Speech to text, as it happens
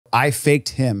I faked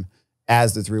him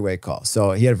as the three-way call.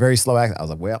 So he had a very slow accent. I was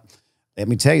like, well, let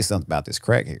me tell you something about this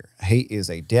Craig here. He is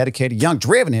a dedicated, young,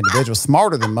 driven individual,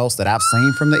 smarter than most that I've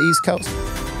seen from the East Coast.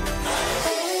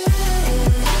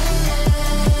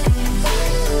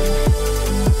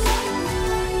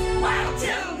 Wild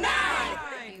Til 9!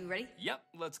 Are you ready? Yep,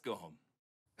 let's go home.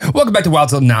 Welcome back to Wild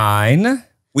Til 9.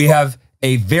 We have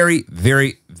a very,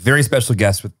 very, very special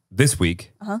guest with this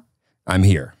week. I'm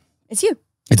here. It's you.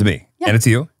 It's me. Yeah. And it's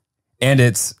you.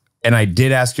 And I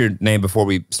did ask your name before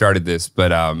we started this, but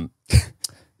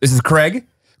this is Craig.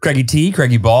 Craigie T,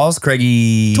 Craigie Balls,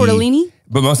 Craigie... Tortellini.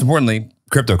 But most importantly,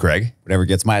 Crypto Craig. Whatever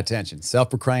gets my attention.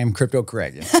 Self-proclaimed Crypto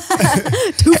Craig. Yeah.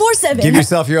 247. Give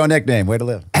yourself your own nickname. Way to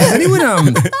live. Has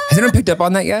anyone picked up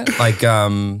on that yet? Like,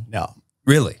 No.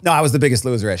 really? No, I was the biggest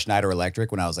loser at Schneider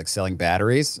Electric when I was like selling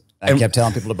batteries. I kept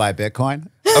telling people to buy Bitcoin.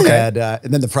 Okay.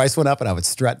 And then the price went up and I would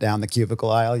strut down the cubicle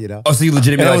aisle, you know. Oh, so you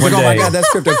legitimately And I was like like, one oh my day- God, that's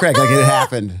Crypto Craig. Like it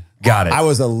happened. Got it. I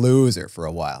was a loser for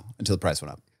a while until the price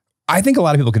went up. I think a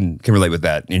lot of people can relate with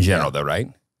that in general, though,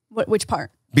 right? Which part?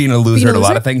 Being a loser Being a at a lot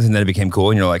loser? of things, and then it became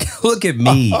cool, and you're like, look at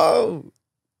me. Oh.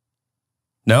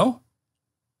 No?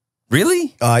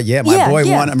 Really? Yeah, my boy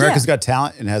yeah, won America's yeah. Got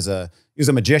Talent and he was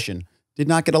a magician. Did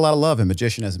not get a lot of love in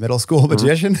magician as a middle school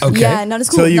magician. Okay. Yeah, not as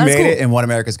cool. So you not as made cool. it and won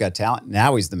America's Got Talent.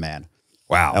 Now he's the man.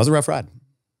 Wow. That was a rough ride.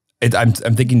 I'm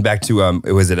thinking back to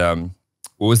what was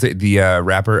it the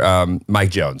rapper Mike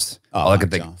Jones. Oh, All I could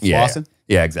Mike think. Jones. Yeah, Flossing?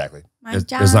 yeah, exactly. Mike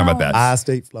There's something about that. I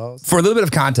state flaws. For a little bit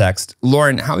of context,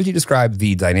 Lauren, how would you describe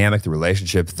the dynamic, the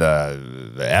relationship,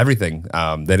 the everything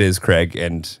that is Craig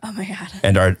and Oh my God.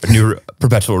 and our new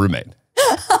perpetual roommate?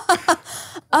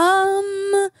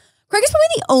 Craig is probably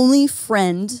the only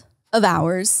friend of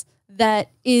ours that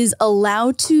is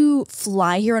allowed to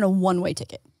fly here on a one-way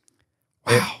ticket.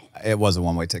 It was a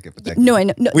one-way ticket, but No, I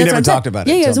know. No, we that's never what I'm saying. talked about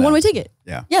it. Yeah, until it's a now. one-way ticket.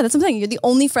 Yeah. Yeah, that's what I'm saying. You're the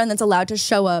only friend that's allowed to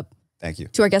show up Thank you.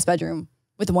 to our guest bedroom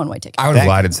with a one-way ticket. I would have Thank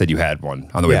lied and said you had one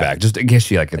on the way Yeah. back, just in case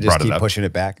she like I just brought it keep up. pushing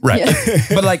it back. Right.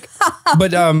 Yeah.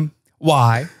 but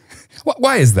why?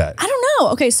 Why is that? I don't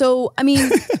know. Okay, so I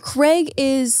mean, Craig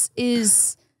is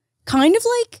kind of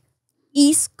like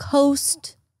East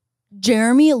Coast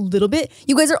Jeremy a little bit.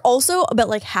 You guys are also about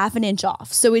like half an inch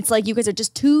off. So it's like you guys are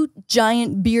just two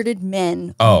giant bearded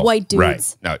men, white dudes.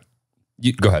 Right. No,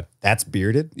 you go ahead. That's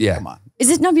bearded? Yeah. Come on. Is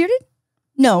it not bearded?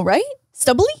 No, right?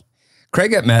 Stubbly?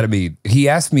 Craig got mad at me. He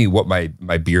asked me what my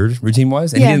beard routine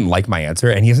was, and Yeah. he didn't like my answer,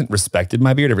 and he hasn't respected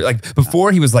my beard. Like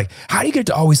before, he was like, "How do you get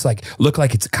to always like look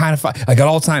like it's kind of fun?" Like at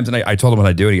all times, and I told him when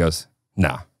I do it, he goes,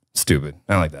 "Nah, stupid.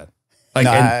 I don't like that." Like,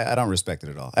 No, and- I don't respect it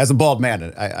at all. As a bald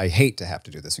man, I hate to have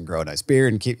to do this and grow a nice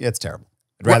beard and keep it's terrible.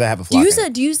 I'd rather have a Do you flock.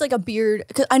 use do you use like a beard?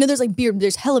 Because I know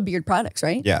there's hella beard products,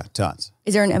 right? Yeah, tons.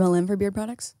 Is there an MLM for beard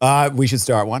products? We should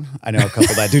start one. I know a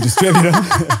couple that do distribute them.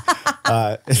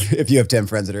 If you have 10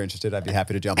 friends that are interested, I'd be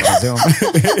happy to jump on a Zoom.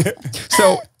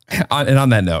 So, on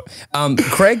that note,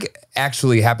 Craig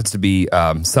actually happens to be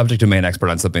subject domain expert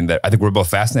on something that I think we're both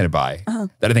fascinated by.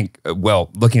 That I think,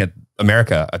 looking at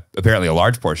America, apparently a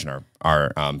large portion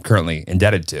are currently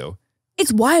indebted to.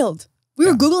 It's wild. We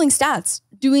were Googling stats,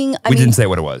 doing. We didn't say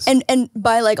what it was. And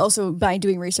by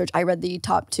doing research, I read the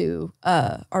top 2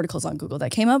 articles on Google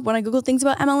that came up when I Googled things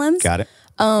about MLMs. Got it.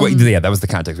 Yeah, that was the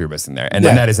context we were missing there, and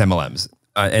Yeah. that is MLMs.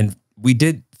 And we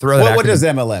did throw that. What acronym- does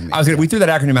MLM mean? We threw that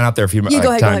acronym out there a few Yeah, go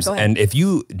ahead, times. go ahead. And if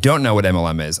you don't know what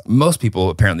MLM is, most people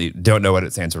apparently don't know what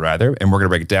it stands for either. And we're going to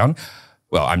break it down.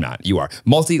 Well, I'm not. You are.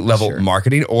 Multi-level Sure.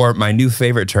 marketing, or my new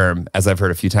favorite term, as I've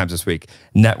heard a few times this week,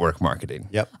 network marketing.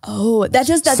 Yep. Oh, that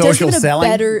does Social give it a selling?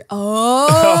 better.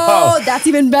 Oh, that's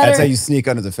even better. That's how you sneak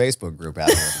under the Facebook group out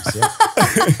there.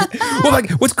 Well,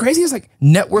 like what's crazy is like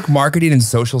network marketing and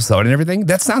social selling and everything.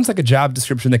 That sounds like a job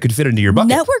description that could fit into your bucket.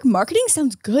 Network marketing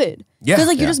sounds good. Yeah. Because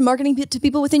you're Yeah. just marketing to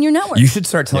people within your network. You should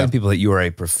start telling Yeah. people that you are a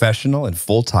professional and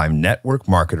full-time network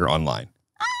marketer online.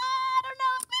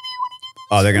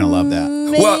 Oh, they're going to love that.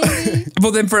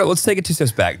 Well, then let's take it 2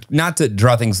 steps back. Not to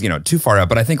draw things, too far out,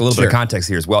 but I think a little bit of Sure. context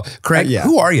here as well. Craig, Yeah.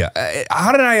 who are you?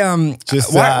 How did I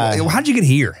Just, how did you get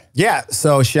here? Yeah,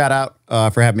 so shout out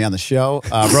for having me on the show.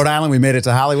 Rhode Island, we made it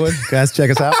to Hollywood. Guys, check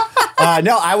us out.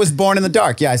 No, I was born in the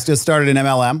dark. Yeah, I just started in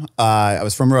MLM. I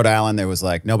was from Rhode Island. There was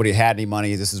like, nobody had any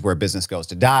money. This is where business goes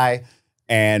to die.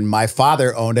 And my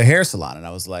father owned a hair salon. And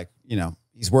I was like,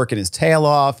 he's working his tail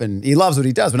off and he loves what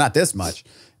he does, but not this much.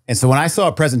 And so when I saw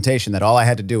a presentation that all I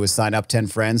had to do was sign up 10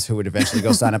 friends who would eventually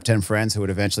go sign up 10 friends who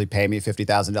would eventually pay me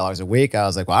 $50,000 a week, I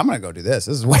was like, well, I'm going to go do this.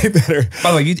 This is way better.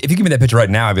 By the way, if you give me that picture right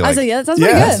now, I'd be I like, was like, yeah, that sounds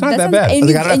pretty Yeah, good. it's not that sounds- bad. And I was you,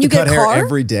 like, I don't and have you to cut get a hair car?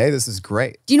 every day. This is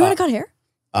great. Do you know how to cut hair?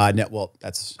 No, well,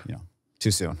 that's, Too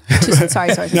soon.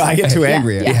 Sorry. No, I get too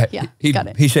angry. Yeah. He, Got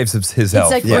it. he shaves his It's health.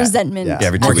 like resentment. Yeah,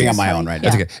 every 2 working weeks. on my own right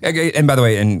That's now. okay. And by the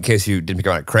way, in case you didn't pick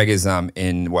up on it, Craig is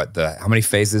in what how many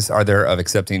phases are there of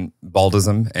accepting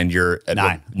baldism? And you're at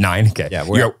 9. 9. Okay. Yeah,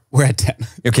 we're at 10.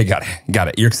 Okay, got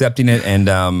it. You're accepting it,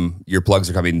 and your plugs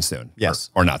are coming soon.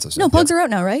 Yes. or not so soon. No, plugs are out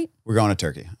now, right? We're going to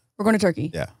Turkey. We're going to Turkey.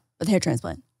 Yeah. With hair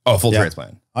transplant. Oh, full Yeah.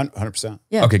 transplant. 100%.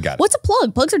 Yeah. Okay, got it. What's a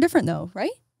plug? Plugs are different though,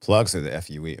 right? Plugs are the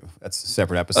FUE. That's a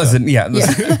separate episode. Listen, yeah.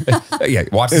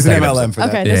 Watch There's the an second MLM episode. for that.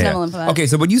 Okay, there's an MLM for that. Okay,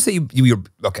 so when you say you're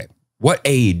okay, what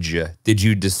age did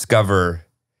you discover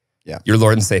your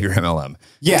Lord and Savior MLM?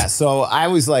 Yeah, so I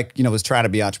was like, was trying to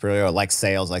be entrepreneurial, like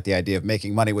sales, like the idea of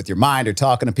making money with your mind or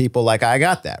talking to people. Like I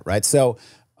got that, right? So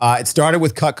it started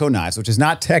with Cutco Knives, which is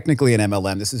not technically an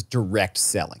MLM. This is direct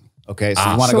selling. Okay, so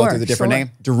you want to go through the different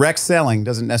name. Direct selling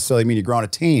doesn't necessarily mean you're growing a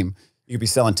team. You could be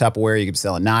selling Tupperware, you could be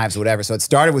selling knives, whatever. So it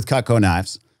started with Cutco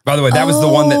Knives. By the way, that was the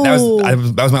one that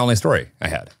was my only story I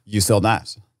had. You sold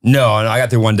knives. No, and I got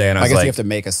there one day and I I was guess like, you have to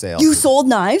make a sale. You sold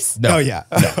knives? no, Oh yeah.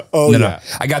 no.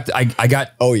 I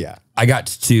got Oh yeah. I got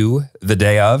to the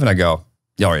day of and I go,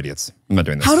 y'all are idiots. I'm not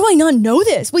doing this. How do I not know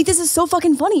this? Wait, this is so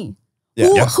fucking funny.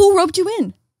 Yeah. Who roped you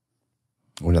in?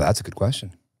 Well, no, that's a good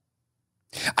question.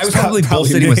 I was Probably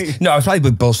probably me. bullshitting. I was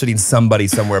probably bullshitting somebody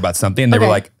somewhere about something, and they were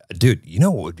Okay. like, "Dude, you know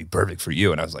what would be perfect for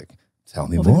you?" And I was like, "Tell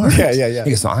me more." Yeah. He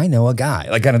goes, "So I know a guy,"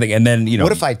 like kind of thing. And then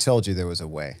What if I told you there was a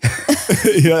way?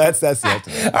 That's the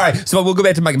ultimate. All right, so we'll go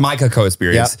back to my Cutco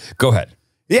experience. Go ahead.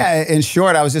 Yeah, in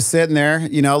short, I was just sitting there,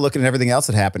 looking at everything else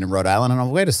that happened in Rhode Island, and I'm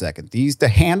like, wait a second. The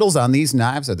handles on these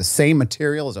knives are the same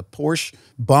material as a Porsche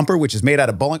bumper, which is made out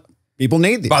of bowling. People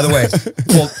need these. By the way,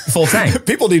 full tang.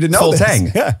 People need to know Full this.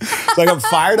 tang. Yeah. So I'm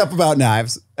fired up about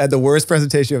knives. Had the worst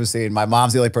presentation you've ever seen. My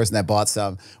mom's the only person that bought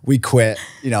some. We quit.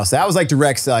 So that was like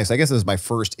direct selling. So I guess it was my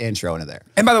first intro into there.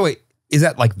 And by the way, is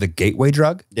that like the gateway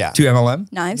drug? Yeah. To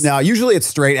MLM? Knives? Now, usually it's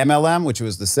straight MLM, which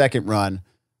was the second run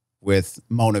with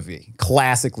Mona V.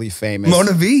 Classically famous.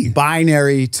 Mona V.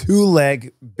 Binary,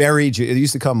 2-leg berry juice. It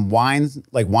used to come wine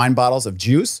bottles of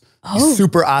juice. Oh.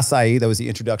 Super acai. That was the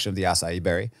introduction of the acai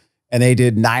berry. And they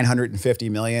did 950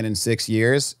 million in 6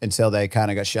 years until they kind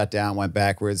of got shut down, went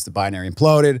backwards. The binary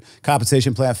imploded.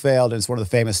 Compensation plan failed. And it's one of the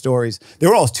famous stories. They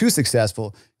were almost too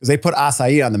successful because they put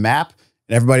acai on the map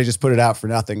and everybody just put it out for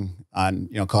nothing on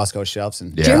Costco shelves.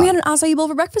 And Jeremy had an acai bowl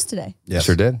for breakfast today. Yes.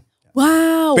 Sure did.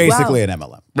 Wow. Basically wow. an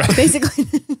MLM. Basically.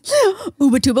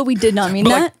 Uba Tuba, we did not mean But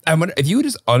that. like, I wonder if you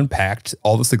just unpacked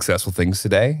all the successful things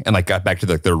today and like got back to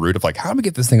the root of like, how do we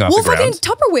get this thing off Well, the fucking ground?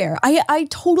 Tupperware. I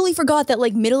totally forgot that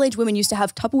like middle-aged women used to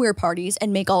have Tupperware parties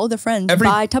and make all of their friends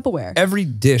buy Tupperware. Every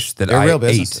dish that They're I real ate.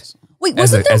 businesses. Wait,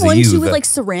 as wasn't a- there as a one youth, too with like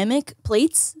ceramic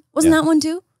plates? Wasn't that one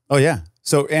too? Oh, yeah.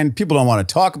 So, and people don't want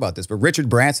to talk about this, but Richard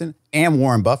Branson and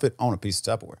Warren Buffett own a piece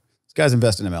of Tupperware. These guys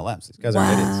invest in MLMs. These guys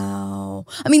aren't idiots. Wow.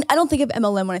 I mean, I don't think of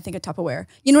MLM when I think of Tupperware.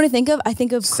 You know what I think of? I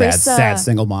think of Chris. Sad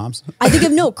single moms. I think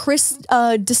of Chris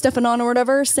DeStefano or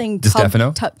whatever saying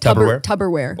DeStefano?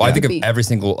 Tupperware. Well, I think of every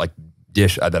single like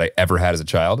dish that I ever had as a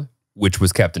child, which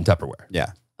was kept in Tupperware.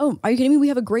 Yeah. Oh, are you kidding me? We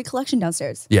have a great collection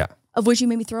downstairs. Yeah. Of which you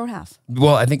made me throw out half.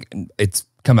 Well, I think it's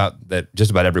come out that just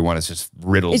about everyone is just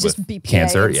riddled It's with just BPA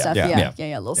cancer. and stuff. Yeah.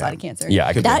 Yeah, a little side of cancer. Yeah,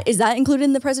 I could Is that included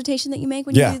in the presentation that you make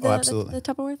when you Yeah, do the, absolutely. the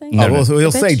Tupperware thing? No, We'll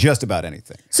The say pitch? just about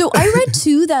anything. So I read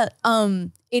too that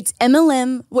it's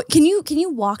MLM. What can you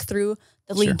walk through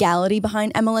the legality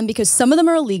behind MLM, because some of them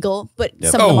are illegal, but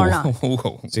some of them are not.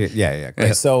 So, yeah.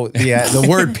 Great. So the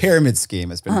word pyramid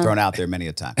scheme has been thrown out there many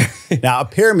a time. Now, a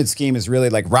pyramid scheme is really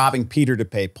like robbing Peter to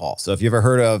pay Paul. So if you've ever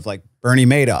heard of like Bernie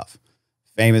Madoff,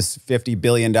 famous $50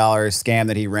 billion scam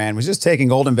that he ran, was just taking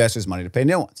old investors' money to pay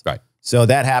new ones. Right. So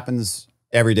that happens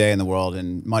every day in the world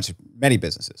in many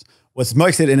businesses. What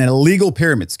makes it an illegal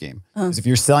pyramid scheme is if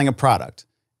you're selling a product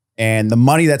and the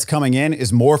money that's coming in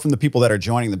is more from the people that are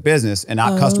joining the business and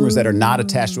not customers that are not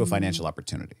attached to a financial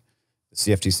opportunity. The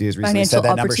CFTC has recently said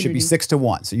that number should be 6 to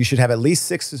 1. So you should have at least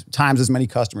 6 times as many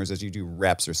customers as you do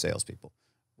reps or salespeople,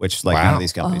 which like none of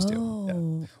these companies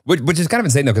do. Yeah. Which is kind of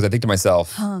insane though, because I think to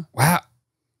myself, wow.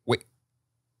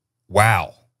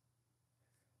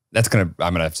 I'm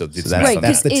gonna have to do some that's- math on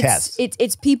that's that. the test.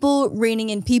 It's people reining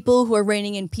in people who are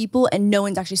reining in people, and no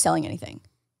one's actually selling anything.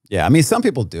 Yeah, I mean, some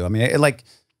people do. I mean,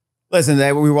 listen,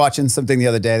 we were watching something the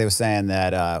other day. They were saying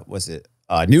that,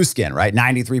 New Skin, right?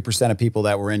 93% of people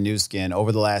that were in New Skin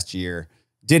over the last year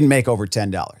didn't make over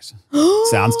 $10.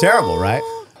 Sounds terrible, right?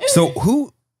 So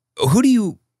who do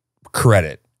you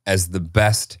credit as the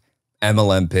best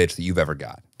MLM pitch that you've ever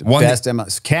got?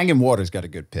 Kangen Water's got a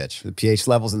good pitch. The pH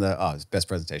levels and it's best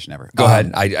presentation ever. Go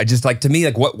ahead. I just like, to me,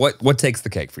 like what takes the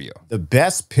cake for you? The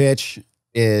best pitch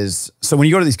is, so when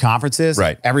you go to these conferences,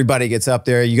 Right. everybody gets up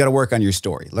there. You got to work on your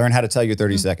story. Learn how to tell your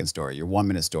 30-second story, your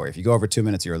 1-minute story. If you go over 2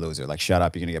 minutes, you're a loser. Like, shut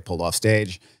up, you're going to get pulled off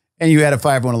stage. And you had to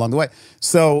fire everyone along the way.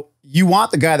 So you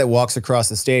want the guy that walks across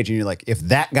the stage and you're like, if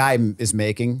that guy is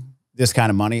making this kind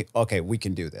of money, okay, we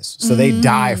can do this. So they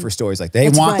die for stories like they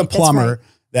That's want right, the plumber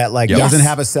that like Yep. doesn't Yes.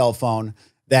 have a cell phone,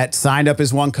 that signed up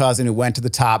his one cousin who went to the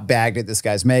top, bagged it. This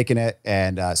guy's making it.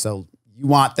 And so you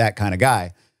want that kind of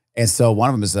guy. And so one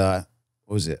of them is,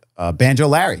 what was it? Banjo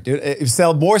Larry, dude. He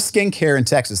sell more skincare in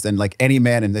Texas than like any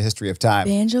man in the history of time.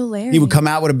 Banjo Larry. He would come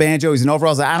out with a banjo. He's in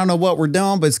overalls. Like, I don't know what we're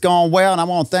doing, but it's going well. And I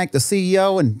want to thank the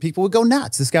CEO. And people would go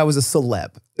nuts. This guy was a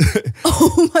celeb.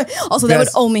 Oh my. Also, that would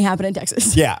Best- only happen in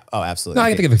Texas. Yeah. Oh, absolutely. No, I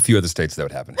can think of a few other states that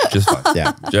would happen. Just fine.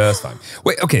 Yeah. Just fine.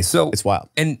 Wait, okay, so It's wild.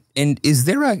 And is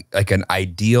there like an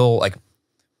ideal, like,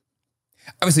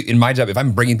 obviously in my job, if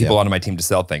I'm bringing people onto my team to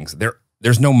sell things,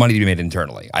 there's no money to be made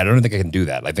internally. I don't think I can do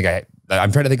that. I think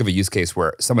I'm trying to think of a use case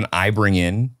where someone I bring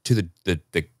in to the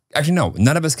actually no,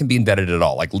 none of us can be indebted at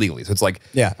all, like legally. So it's like,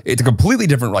 Yeah. it's a completely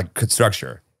different like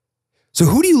structure. So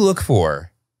who do you look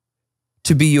for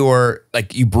to be your,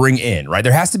 like, you bring in, right?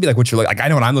 There has to be like what you're like I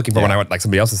know what I'm looking for when I want like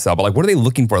somebody else to sell, but like what are they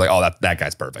looking for? Like, oh, that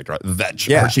guy's perfect, right? That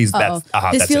Yeah. or she's Uh-oh.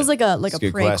 that's This that's feels it. like a That's a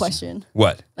good prey question. question.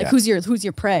 What? Like Yeah. who's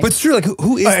your prey? But it's true, like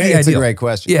who is the It's ideal? a great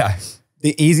question. Yeah.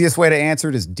 The easiest way to answer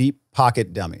it is deep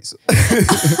pocket dummies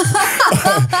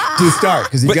to start,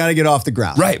 because you got to get off the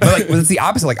ground. Right, but like it's the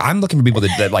opposite. Like I'm looking for people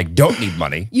that like don't need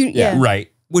money, yeah.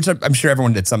 right? Which I'm sure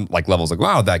everyone at some like levels like,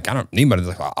 wow, that I don't need money.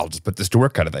 Like, well, I'll just put this to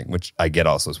work, kind of thing, which I get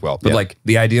also as well. But Yeah. like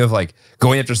the idea of like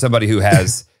going after somebody who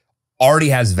has already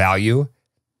has value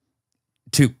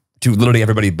to literally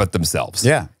everybody but themselves.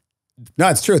 Yeah. No,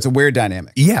 it's true. It's a weird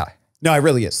dynamic. Yeah. No, it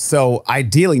really is. So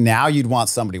ideally now you'd want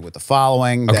somebody with a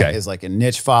following that Okay. is like a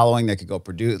niche following that could go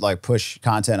produce, like push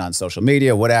content on social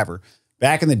media, whatever.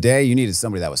 Back in the day, you needed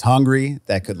somebody that was hungry,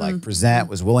 that could like present,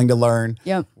 was willing to learn,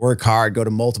 Yep. work hard, go to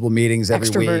multiple meetings every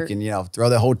Extrovert. week, and, you know, throw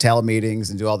the hotel meetings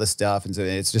and do all this stuff. And so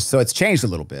it's changed a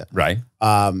little bit. Right.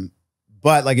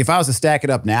 But like if I was to stack it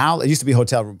up now, it used to be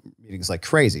hotel meetings like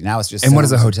crazy. Now it's just And what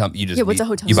is a Zoom. hotel? You just Yeah, what's a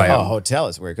hotel? You buy Oh, a hotel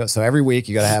is where it goes. So every week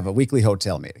you got to have a weekly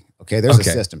hotel meeting. Okay, there's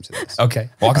Okay. a system to this. okay.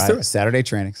 Walk us through it. Saturday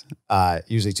trainings,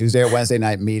 usually Tuesday or Wednesday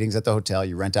night meetings at the hotel.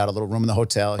 You rent out a little room in the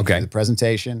hotel. You Okay. do the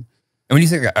presentation. And when you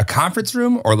say like a conference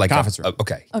room or like Conference a, room.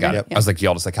 okay, Okay, got it. yep. I was like,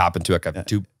 y'all just like hop into like a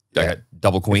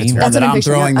double If queen. it's one That's that what I'm I'm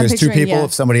picturing. throwing, I'm there's two picturing, people. yeah.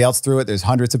 If somebody else threw it, there's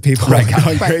hundreds of people. Right,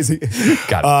 going Right. crazy.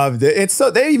 Got it. It's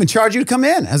so they even charge you to come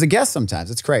in as a guest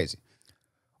sometimes. It's crazy.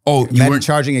 Oh, you Imagine weren't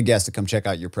charging a guest to come check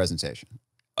out your presentation.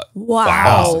 Wow.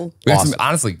 Wow. We got some Awesome.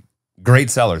 honestly great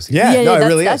sellers. Yeah, no, it that's,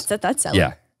 really that's, is. That's selling.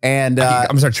 Yeah. And I'm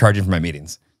gonna start charging for my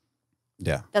meetings.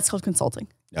 yeah, That's called consulting.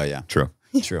 oh yeah. True.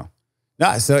 True.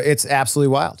 No, so it's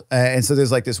absolutely wild. And so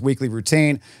there's like this weekly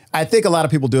routine. I think a lot of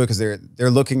people do it because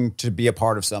they're looking to be a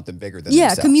part of something bigger than Yeah,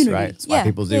 themselves. community. Right? That's why Yeah.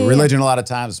 people do Yeah, yeah, religion a lot of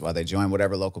times. That's why they join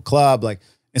whatever local club. Like,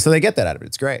 and so they get that out of it.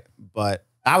 It's great. But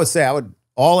I would say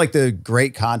all like the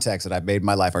great contacts that I've made in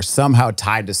my life are somehow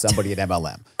tied to somebody at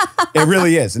MLM. It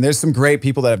really is. And there's some great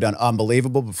people that have done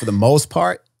unbelievable, but for the most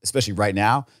part, especially right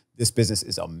now, this business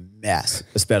is a mess,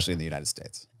 especially in the United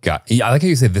States. God, yeah, I like how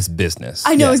you say this business.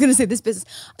 I know Yeah. I was going to say this business.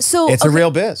 So It's a okay, real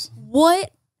biz.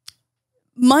 what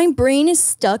my brain is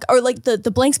stuck, or like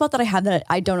the blank spot that I have that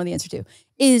I don't know the answer to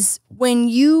is when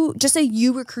you just say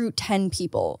you recruit 10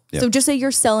 people. Yep. So just say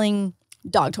you're selling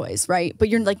dog toys, right? But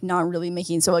you're like not really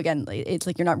making, so again, like, it's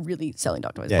like you're not really selling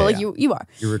dog toys, Yeah, but like yeah. you are.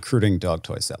 You're recruiting dog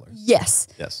toy sellers. Yes.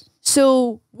 Yes.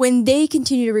 So when they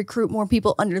continue to recruit more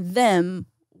people under them,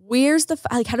 where's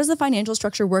how does the financial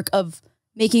structure work of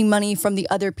making money from the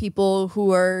other people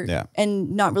who are Yeah.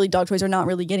 and not really dog toys are not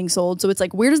really getting sold? So it's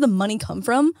like, where does the money come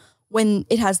from when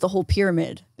it has the whole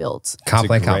pyramid built? Comp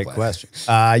plan, That's a great comp plan. question.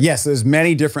 Yes, there's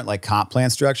many different like comp plan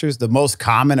structures. The most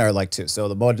common are like two. So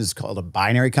the one is called a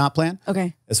binary comp plan.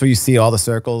 Okay. That's where you see all the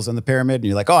circles in the pyramid, and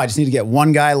you're like, oh, I just need to get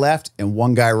one guy left and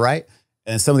one guy right.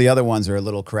 And some of the other ones are a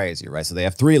little crazy, right? So they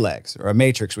have 3 legs, or a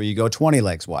matrix where you go 20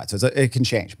 legs wide. So it can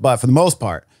change. But for the most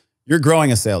part, you're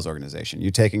growing a sales organization.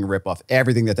 You're taking a rip off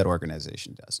everything that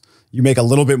organization does. You make a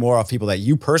little bit more off people that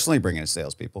you personally bring in as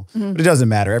salespeople, but it doesn't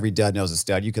matter. Every dud knows a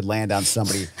stud. You could land on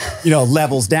somebody,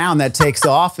 levels down that takes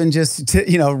off and just,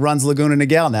 runs Laguna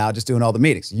Niguel now, just doing all the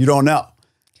meetings. You don't know.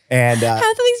 And Half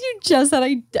the things you just said,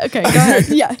 okay, go ahead.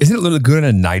 Yeah. Isn't it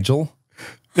Laguna Nigel?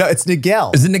 No, it's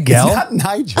Nigel. Is it Nigel? It's not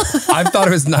Nigel. I've thought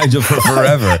it was Nigel for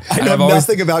forever. I know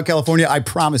nothing about California. I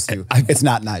promise you, it's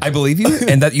not Nigel. I believe you,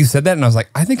 and that you said that, and I was like,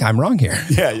 I think I'm wrong here.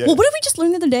 Yeah. Well, what did we just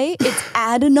learn the other day? It's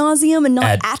ad nauseum and not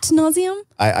at nauseum.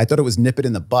 I thought it was nip it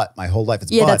in the butt. My whole life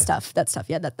it's Yeah, bud. that's tough. That's tough.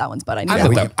 Yeah, that one's butt. I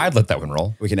knew I'd let that one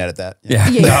roll. We can edit that. Yeah.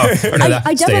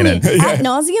 I definitely at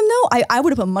nauseum though. I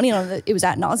would have put money on it. It was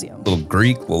at nauseum. A little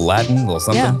Greek, a little Latin, a little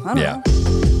something. Yeah, I don't know.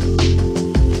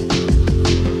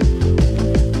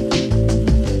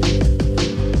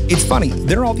 It's funny.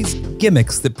 There are all these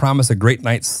gimmicks that promise a great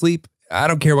night's sleep. I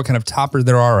don't care what kind of topper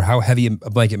there are or how heavy a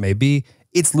blanket may be.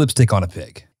 It's lipstick on a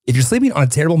pig. If you're sleeping on a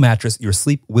terrible mattress, your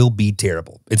sleep will be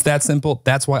terrible. It's that simple.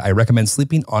 That's why I recommend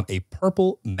sleeping on a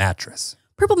Purple mattress.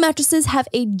 Purple mattresses have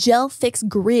a gel fix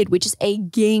grid, which is a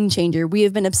game changer. We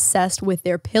have been obsessed with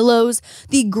their pillows.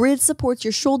 The grid supports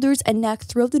your shoulders and neck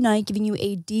throughout the night, giving you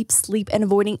a deep sleep and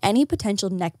avoiding any potential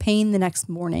neck pain the next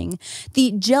morning.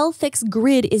 The gel fix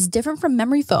grid is different from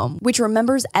memory foam, which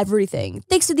remembers everything.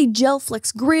 Thanks to the gel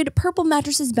fix grid, Purple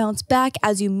mattresses bounce back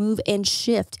as you move and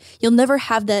shift. You'll never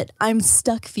have that I'm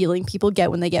stuck feeling people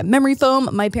get when they get memory foam.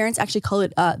 My parents actually call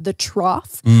it the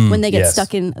trough when they get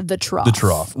stuck in the trough. The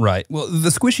trough, right. Well,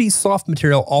 the squishy, soft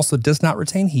material also does not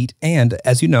retain heat. And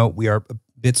as you know, we are a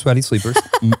bit sweaty sleepers.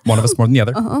 One of us more than the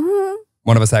other.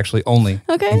 One of us actually only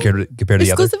compared to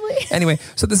the other. Anyway,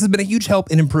 so this has been a huge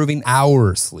help in improving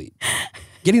our sleep.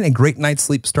 Getting a great night's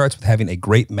sleep starts with having a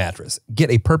great mattress.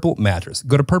 Get a Purple mattress.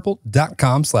 Go to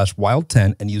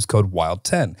purple.com/wild10 and use code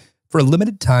WILD10. For a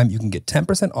limited time, you can get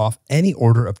 10% off any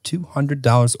order of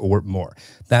 $200 or more.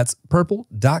 That's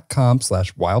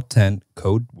purple.com/wild10,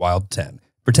 code WILD10.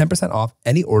 For 10% off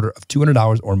any order of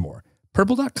 $200 or more.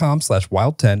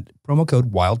 Purple.com/wild10, promo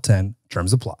code WILD10,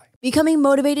 terms apply. Becoming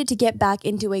motivated to get back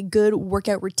into a good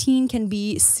workout routine can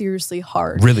be seriously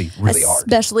hard. Really hard.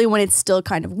 Especially when it's still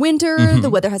kind of winter.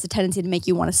 The weather has a tendency to make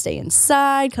you want to stay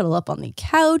inside, cuddle up on the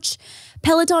couch.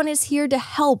 Peloton is here to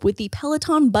help with the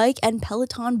Peloton Bike and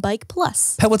Peloton Bike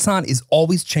Plus. Peloton is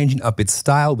always changing up its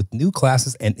style with new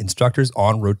classes and instructors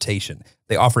on rotation.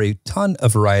 They offer a ton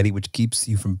of variety, which keeps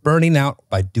you from burning out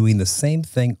by doing the same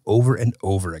thing over and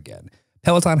over again.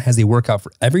 Peloton has a workout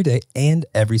for every day and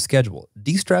every schedule.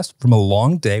 De-stress from a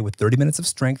long day with 30 minutes of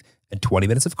strength and 20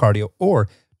 minutes of cardio, or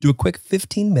do a quick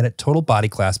 15-minute total body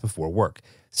class before work.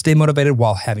 Stay motivated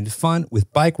while having fun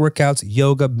with bike workouts,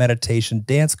 yoga, meditation,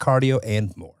 dance, cardio,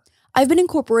 and more. I've been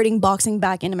incorporating boxing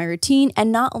back into my routine,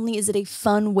 and not only is it a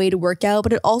fun way to work out,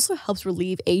 but it also helps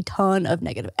relieve a ton of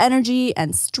negative energy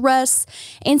and stress.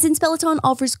 And since Peloton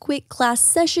offers quick class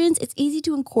sessions, it's easy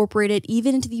to incorporate it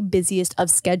even into the busiest of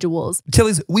schedules.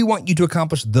 Tillies, we want you to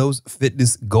accomplish those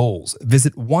fitness goals.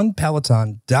 Visit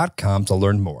onepeloton.com to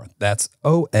learn more. That's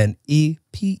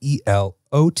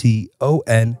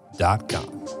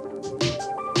ONEPELOTON.com.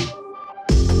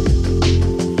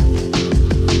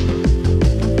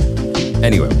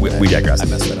 Anyway, we digress. I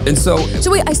messed that up. And so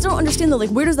wait, I still don't understand though.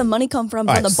 Like, where does the money come from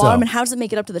the bottom, and how does it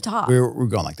make it up to the top? We're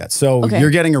going like that. So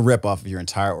you're getting a rip off of your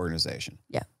entire organization.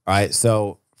 Yeah. All right.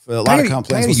 So for a lot of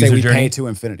companies, we'll say we pay to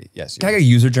infinity. Yes. Can I get a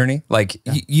user journey? Like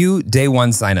you day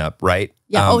one sign up, right?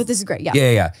 Yeah. This is great. Yeah.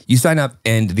 Yeah. You sign up,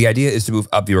 and the idea is to move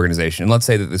up the organization. And let's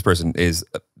say that this person is,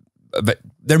 but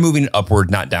they're moving upward,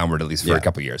 not downward, at least for a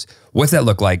couple of years. What's that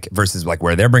look like versus like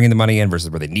where they're bringing the money in versus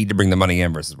where they need to bring the money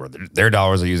in versus where their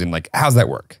dollars are using? Like, how's that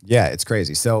work? Yeah, it's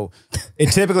crazy. So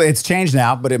it's changed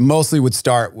now, but it mostly would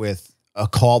start with a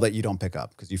call that you don't pick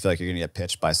up because you feel like you're going to get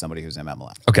pitched by somebody who's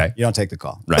MLM. Okay. You don't take the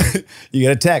call. Right. You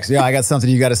get a text. Yeah, I got something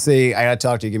you got to see. I got to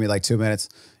talk to you. Give me like 2 minutes.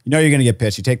 You know you're going to get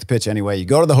pitched. You take the pitch anyway. You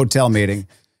go to the hotel meeting,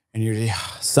 and you're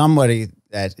somebody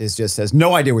that just says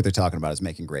no idea what they're talking about is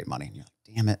making great money. And you're like,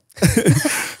 damn it.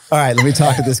 All right, let me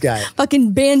talk to this guy.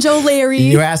 Fucking Banjo Larry.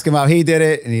 You ask him how he did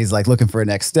it, and he's like looking for a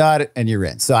next stud, and you're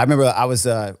in. So I remember I was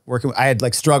working. I had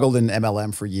like struggled in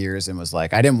MLM for years, and was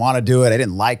like, I didn't want to do it. I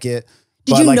didn't like it.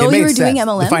 Did you know you were doing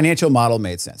MLM? The financial model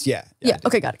made sense. Yeah.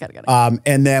 Okay, got it.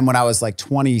 And then when I was like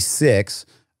 26,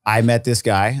 I met this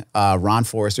guy, Ron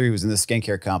Forrester. He was in the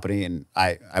skincare company, and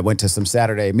I went to some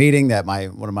Saturday meeting that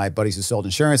one of my buddies who sold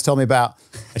insurance told me about.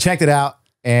 I checked it out,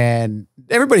 and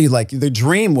everybody, like, the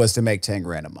dream was to make 10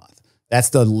 grand a month. That's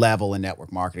the level in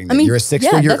network marketing. You're a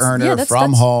six-figure earner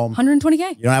from home.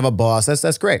 120K. You don't have a boss.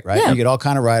 That's great, right? Yeah. You get all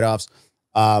kind of write-offs.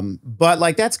 But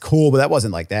like, that's cool, but that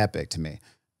wasn't like that big to me.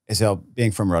 And so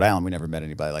being from Rhode Island, we never met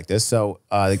anybody like this. So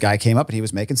the guy came up and he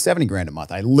was making 70 grand a month.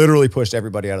 I literally pushed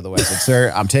everybody out of the way. I said, sir,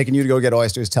 I'm taking you to go get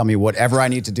oysters. Tell me whatever I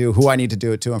need to do, who I need to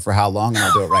do it to, and for how long, and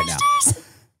I'll do it right now.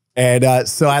 And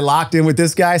so I locked in with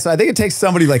this guy. So I think it takes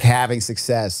somebody like having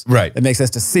success. Right. It makes us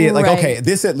to see it like, Right. okay,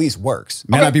 this at least works.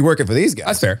 May not be working for these guys.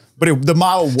 That's fair. But the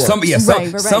model works.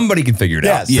 Right. Somebody can figure it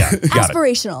out. Yes. Yeah. Got it.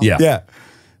 Aspirational. Yeah. Yeah.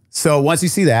 So once you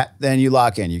see that, then you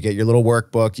lock in. You get your little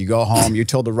workbook. You go home. You're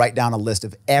told to write down a list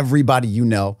of everybody you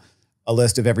know, a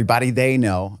list of everybody they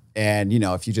know. And, you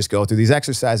know, if you just go through these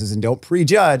exercises and don't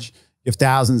prejudge, you have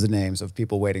thousands of names of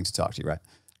people waiting to talk to you, right?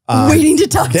 Waiting to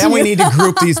talk to you. Then we need to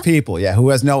group these people. Yeah, who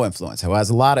has no influence, who has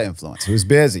a lot of influence, who's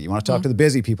busy. You want to talk to the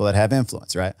busy people that have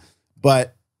influence, right?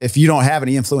 But if you don't have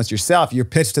any influence yourself, your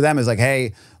pitch to them is like,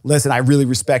 hey, listen, I really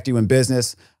respect you in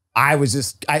business.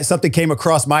 Something came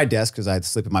across my desk because I had to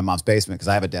sleep in my mom's basement because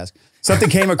I have a desk. Something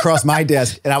came across my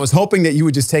desk and I was hoping that you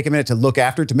would just take a minute to look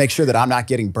after it to make sure that I'm not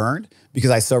getting burned because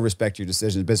I so respect your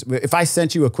decision. If I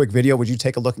sent you a quick video, would you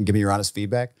take a look and give me your honest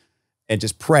feedback and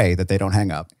just pray that they don't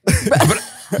hang up?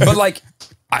 But like,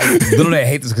 I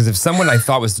hate this because if someone I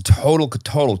thought was the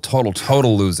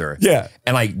total loser, Yeah.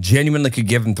 and I genuinely could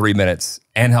give them 3 minutes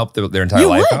and help their entire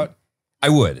life would. out, I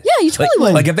would. Yeah, you totally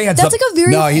would. Like if they had That's like a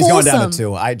very No, he's going down to wholesome-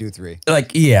 2. I do 3.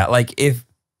 like yeah, like if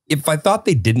I thought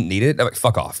they didn't need it, I'm like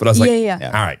fuck off. But I was like, Yeah.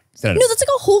 all right, send it. No, that's like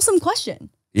a wholesome question.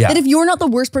 Yeah. That if you're not the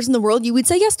worst person in the world, you would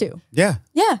say yes to. Yeah.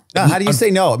 Yeah. No, how do you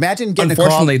say no? Imagine getting a call.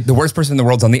 Unfortunately, the worst person in the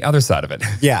world's on the other side of it.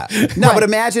 Yeah. No, but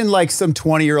imagine like some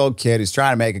 20-year-old kid who's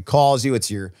trying to make it, calls you.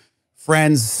 It's your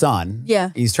friend's son. Yeah.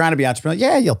 He's trying to be entrepreneurial.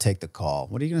 Yeah, you'll take the call.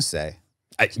 What are you going to say?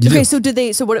 Okay,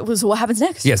 so what happens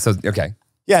next? Yeah. So okay.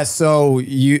 Yeah. So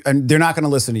and they're not going to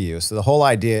listen to you. So the whole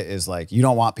idea is like, you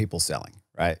don't want people selling,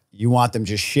 right? You want them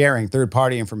just sharing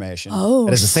third-party information. Oh,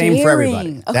 that is the same for everybody.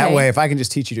 sharing. That Okay. way, if I can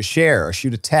just teach you to share or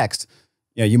shoot a text,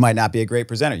 you know, you might not be a great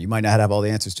presenter. You might not have all the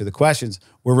answers to the questions.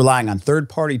 We're relying on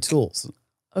third-party tools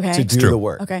Okay. to do true. the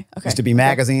work. Okay. Used to be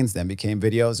magazines, then became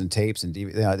videos and tapes and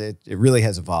DVD. You know, it really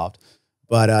has evolved.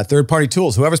 But third-party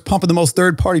tools, whoever's pumping the most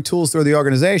third-party tools through the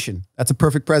organization, that's a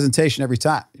perfect presentation every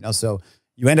time. You know, so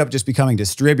you end up just becoming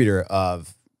distributor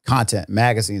of content,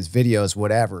 magazines, videos,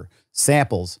 whatever,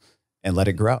 samples, and let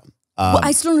it grow. Well,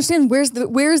 I still don't understand where's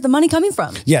the money coming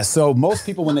from? Yeah, so most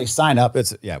people when they sign up,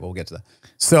 we'll get to that.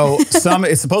 So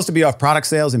it's supposed to be off product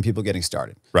sales and people getting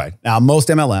started. Right. Now, most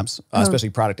MLMs, especially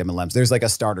product MLMs, there's like a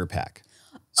starter pack.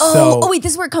 Oh, wait,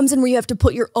 this is where it comes in where you have to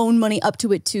put your own money up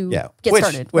to it to get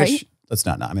started, right? Let's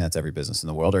not. I mean, that's every business in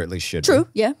the world, or at least should True.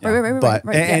 be. Yeah. Right. But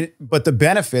yeah. but the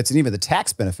benefits and even the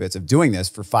tax benefits of doing this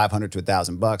for $500 to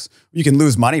 $1,000, you can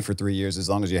lose money for 3 years as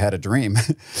long as you had a dream,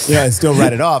 and still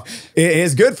write it off. It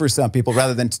is good for some people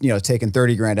rather than taking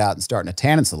 30 grand out and starting a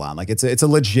tanning salon. Like it's a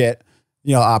legit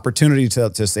opportunity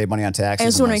to save money on taxes. I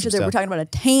just want to make sure that that we're talking about a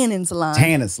tannin salon.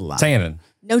 tanning salon. Tannin.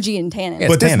 No G in tannin. Yeah.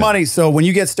 But this tanning. money, so when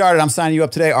you get started, I'm signing you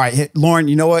up today. All right, Lauren,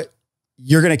 you know what?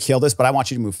 You're going to kill this, but I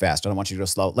want you to move fast. I don't want you to go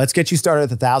slow. Let's get you started at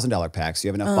the $1,000 pack so you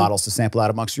have enough bottles to sample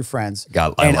out amongst your friends.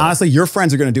 And honestly, your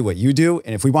friends are going to do what you do.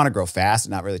 And if we want to grow fast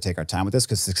and not really take our time with this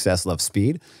because success loves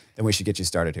speed, then we should get you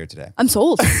started here today. I'm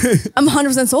sold. I'm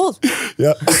 100% sold.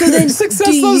 Yeah. So then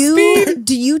Success loves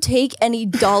do you take any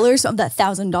dollars of that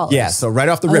 $1,000? Yeah. So right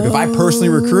off the rip, if I personally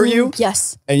recruit you,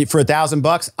 Yes. and for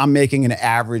 $1,000, I'm making an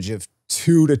average of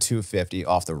 $200 to $250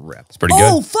 off the rip. It's pretty good.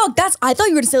 Oh, fuck. I thought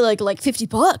you were going to say like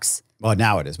 $50. Well,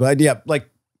 now it is, but yeah, like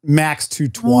max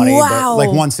 220, Wow. but like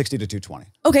 160 to 220.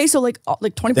 Okay, so like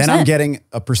 20%. Then I'm getting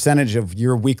a percentage of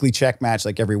your weekly check match,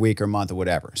 like every week or month or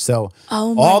whatever. So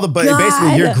Oh my all the basically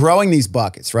God. you're growing these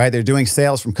buckets, right? They're doing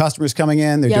sales from customers coming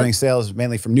in. They're Yep. doing sales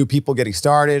mainly from new people getting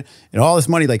started, and all this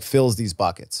money like fills these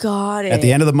buckets. Got it. At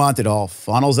the end of the month, it all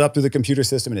funnels up through the computer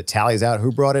system and it tallies out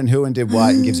who brought in who and did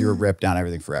what and gives you a rip down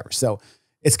everything forever. So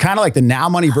it's kind of like the now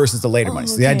money versus the later money.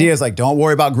 So the okay. idea is like, don't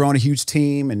worry about growing a huge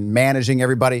team and managing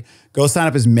everybody. Go sign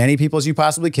up as many people as you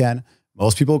possibly can.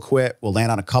 Most people quit. We'll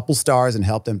land on a couple stars and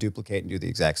help them duplicate and do the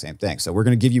exact same thing. So we're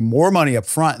going to give you more money up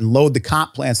front and load the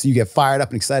comp plan so you get fired up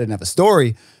and excited and have a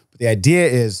story. But the idea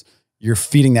is you're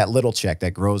feeding that little check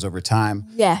that grows over time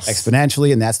Yes.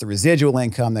 exponentially. And that's the residual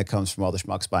income that comes from all the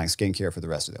schmucks buying skincare for the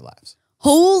rest of their lives.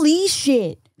 Holy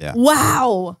shit. Yeah.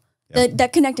 Wow.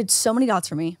 That connected so many dots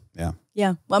for me. Yeah.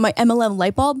 Yeah. Well, my MLM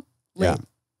light bulb, lit. Yeah.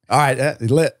 All right.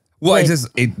 Lit. Well, Wait.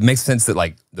 it makes sense that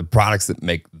like the products that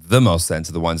make the most sense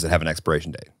are the ones that have an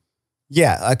expiration date.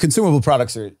 Yeah, consumable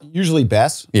products are usually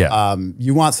best. Yeah.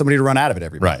 You want somebody to run out of it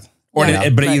every month. Right. Or Yeah.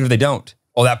 but Right. even if they don't,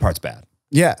 that part's bad.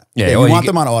 Yeah. Yeah, You well, you want get-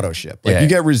 them on auto ship. Like Yeah. you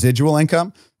get residual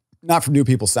income, not from new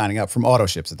people signing up, from auto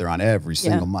ships that they're on every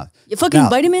single month. Yeah, fucking Now-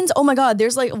 vitamins. Oh my God.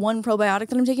 There's like one probiotic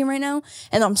that I'm taking right now.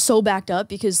 And I'm so backed up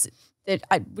because we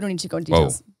don't need to go into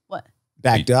details. What?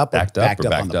 Backed up, Backed or up backed or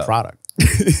up on backed the up? product.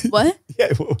 What? Yeah,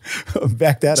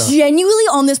 back that up. Genuinely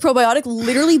on this probiotic,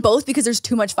 literally both because there's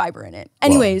too much fiber in it.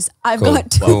 Anyways, I've Cool.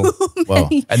 got too Whoa.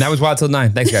 many. And that was Wild Till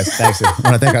 9. Thanks, guys. Thanks. I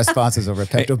want to thank our sponsors over at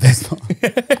Pepto Bismol.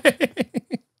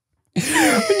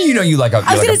 You know you like a.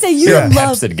 I was gonna say you you're a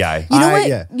love Pepsid guy. You know what?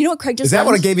 Yeah. You know what Craig just Is that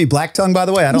what learned? it gave me black tongue, by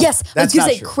the way? I don't. Yes, I was that's gonna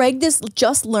not say true. Craig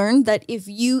just learned that if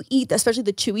you eat, especially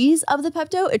the chewies of the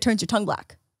Pepto, it turns your tongue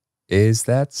black. Is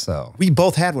that so? We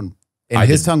both had one, and I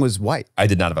his did. tongue was white. I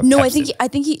did not have a. No, Pepsid. I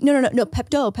think he no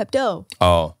Pepto.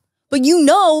 Oh, But you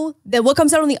know that what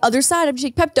comes out on the other side of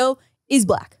shake Pepto is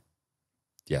black.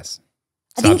 yes.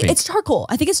 I think Stop me. it's charcoal.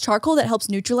 I think it's charcoal that helps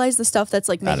neutralize the stuff that's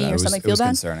like I don't making know, your it was- stomach it feel was bad.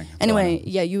 concerning. That's all I Anyway,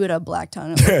 yeah, you had a black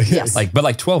tongue. Yes. Yes.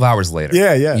 like 12 hours later.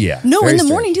 Yeah, yeah. Yeah. No, Very in the strange.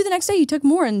 morning too. The next day, you took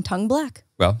more and tongue black.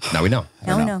 Well, now we know.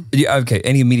 Now we know. Yeah, okay.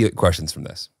 Any immediate questions from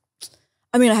this?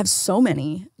 I mean, I have so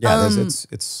many. Yeah,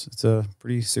 it's a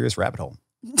pretty serious rabbit hole.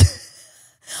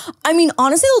 I mean,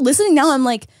 honestly, listening now, I'm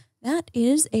like, that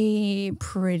is a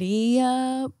pretty.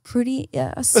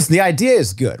 Listen, the idea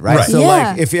is good, right? Right. So,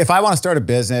 Yeah. like, if I want to start a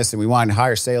business and we want to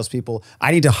hire salespeople,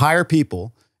 I need to hire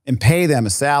people and pay them a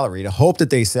salary to hope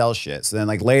that they sell shit. So then,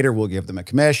 like, later we'll give them a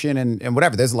commission and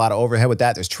whatever. There's a lot of overhead with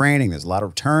that. There's training. There's a lot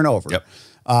of turnover. Yep.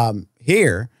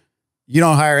 Here, you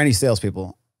don't hire any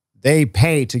salespeople. They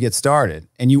pay to get started,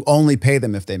 and you only pay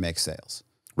them if they make sales.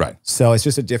 Right. So it's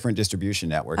just a different distribution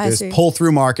network. I There's see.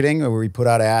 pull-through marketing where we put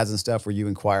out ads and stuff where you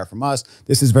inquire from us.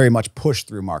 This is very much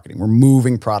push-through marketing. We're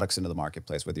moving products into the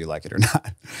marketplace, whether you like it or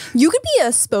not. You could be a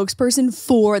spokesperson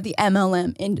for the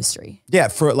MLM industry. Yeah,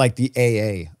 for like the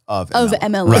AA of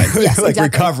MLM. Right. Yes, like exactly.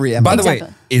 recovery MLM. By the way,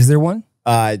 Exactly. is there one?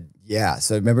 Yeah.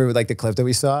 So remember like the clip that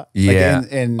we saw? Yeah.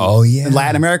 Like in Oh, yeah. In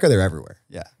Latin America, they're everywhere.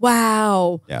 Yeah.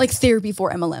 Wow. Yeah. Like therapy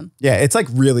for MLM. Yeah. It's like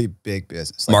really big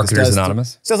business. Like Marketers this does-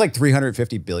 Anonymous? This does like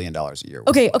 $350 billion a year.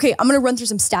 Okay. I'm going to run through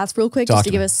some stats real quick Talk just to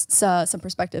to give me. us some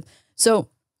perspective. So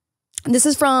this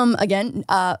is from, again,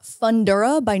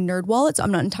 Fundura by NerdWallet. So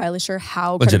I'm not entirely sure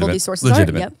how credible Legitimate. these sources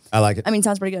Legitimate. are. Yep. I like it. I mean,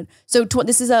 sounds pretty good. So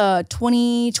this is a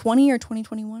 2020 or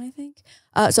 2021, I think.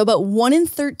 So about 1 in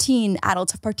 13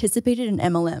 adults have participated in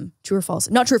MLM. True or false?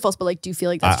 Not true or false, but like, do you feel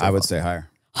like that's true I or would false? say higher.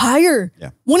 Higher.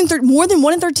 Yeah. More than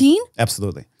 1 in 13?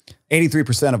 Absolutely.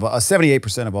 83% of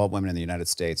 78% of all women in the United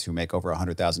States who make over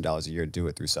 $100,000 a year do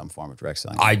it through some form of direct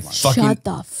selling. I fucking Shut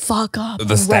the fuck up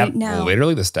the stat. right now.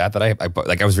 Literally the stat that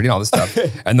I was reading all this stuff,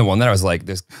 and the one that I was like,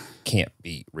 this can't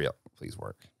be real. Please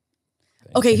work.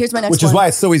 Okay, here's my next Which one. is why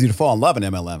it's so easy to fall in love in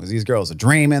MLM because these girls are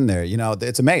dreaming. They're,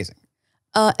 it's amazing.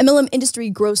 MLM industry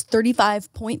grows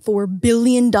 $35.4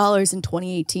 billion in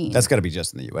 2018. That's got to be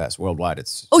just in the U.S. Worldwide,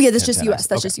 it's. Oh yeah, that's just 10x. US.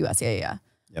 That's Okay. just US. Yeah.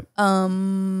 Yep.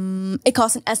 It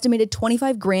costs an estimated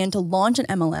 $25,000 to launch an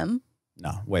MLM.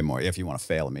 No, way more if you want to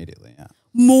fail immediately. Yeah.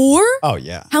 More? Oh,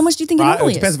 yeah. How much do you think it It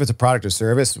normally depends is? if it's a product or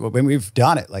service. When we've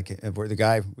done it, like if we're the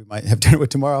guy we might have dinner with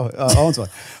tomorrow owns one.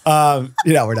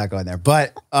 We're not going there.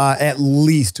 But at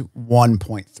least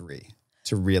 1.3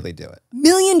 to really do it. $1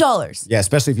 million. Yeah,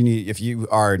 especially if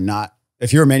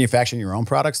you're manufacturing your own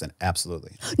products, then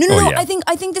absolutely. No. Oh, yeah.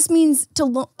 I think this means to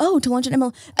launch an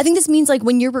MLM. I think this means like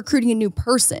when you're recruiting a new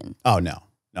person. Oh no,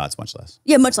 it's much less.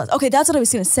 Yeah, much less. Okay, that's what I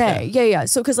was gonna say. Yeah.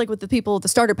 So because like with the people, the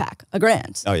starter pack,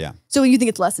 $1,000. Oh yeah. So you think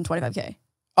it's less than $25,000?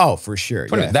 Oh, for sure.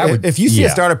 Funny, Yeah. that would- if you see a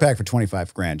yeah. starter pack for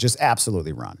 $25,000, just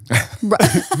absolutely run. Right.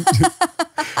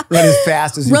 Run as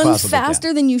fast as you Run possibly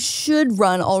faster than you should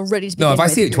run already. To No, begin if I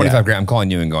with. see it 25 grand, I'm calling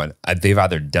you and going, they've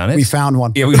either done it. can. We found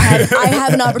one. Yeah, I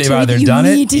have an They've opportunity either that you done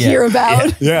it. need to Yeah. hear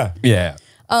about. Yeah. Yeah.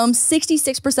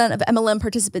 66% of MLM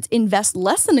participants invest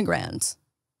less than $1,000.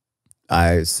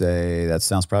 I say that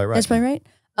sounds probably right. That's probably right.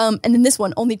 And then this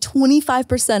one, only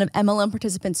 25% of MLM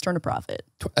participants turn a profit.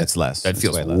 It's less. That It's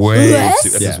feels way less. way Less? too,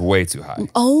 that Yeah. feels way too high.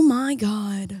 Oh my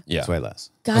God. Yeah. It's way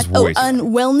less. God. That's Oh, way too high. and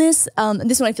wellness. And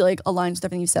this one I feel like aligns with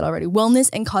everything you've said already. Wellness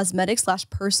and cosmetics /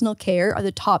 personal care are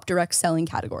the top direct selling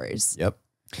categories. Yep.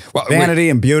 Well, Vanity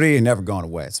and beauty are never going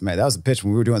away. It's, man, that was the pitch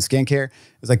when we were doing skincare. It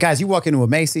was like, guys, you walk into a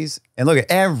Macy's and look at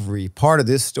every part of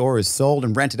this store is sold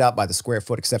and rented out by the square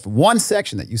foot, except for one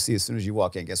section that you see as soon as you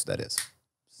walk in. Guess what that is?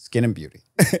 Skin and beauty.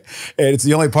 And it's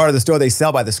the only part of the store they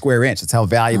sell by the square inch. It's how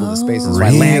valuable the space is. Why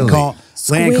Really?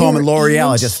 Lancome and L'Oreal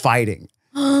are inch? just fighting.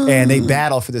 And they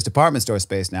battle for this department store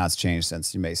space. Now it's changed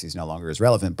since Macy's no longer is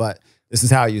relevant, but this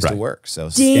is how it used to Right. work. So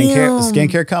Damn.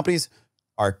 skincare companies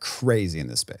are crazy in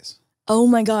this space. Oh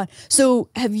my God. So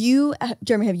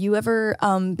Jeremy, have you ever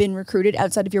been recruited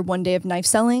outside of your one day of knife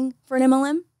selling for an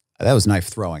MLM? That was knife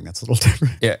throwing. That's a little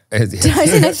different. Yeah. Did I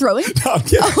say knife throwing? No, I'm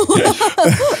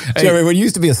kidding. Jeremy, when you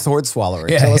used to be a sword swallower,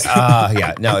 tell us.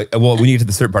 Yeah. No. Well, when you get to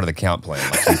the certain part of the count plan,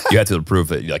 like you have to prove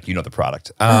that you know the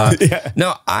product.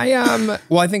 No,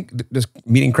 I think does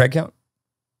meeting Craig count?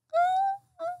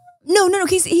 no.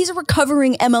 He's a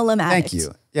recovering MLM addict. Thank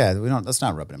you. Yeah, we don't. Let's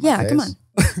not rub it in my Yeah, face. come on.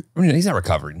 I mean, he's not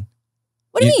recovering.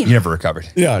 What do you mean? You never recovered.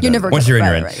 Yeah, You're never Once you're in,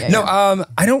 you're in. right, yeah, No, yeah.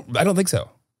 I don't think so.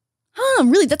 Huh?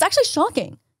 Really? That's actually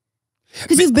shocking.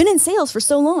 Because you've been in sales for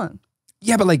so long.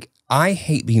 Yeah, but like, I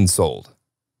hate being sold.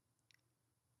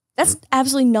 That's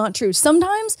absolutely not true.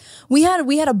 Sometimes we had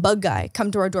a bug guy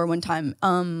come to our door one time,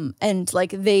 and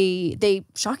like they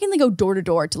shockingly go door to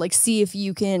door to like see if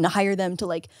you can hire them to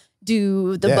like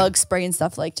do the bug spray and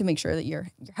stuff, like to make sure that your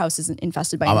house isn't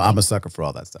infested by anything. I'm a sucker for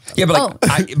all that stuff. Yeah, but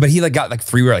like, but he like got like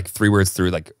three words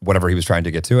through like whatever he was trying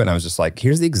to get to, and I was just like,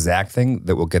 here's the exact thing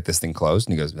that will get this thing closed.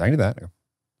 And he goes, I can do that. I go,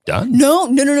 done. No.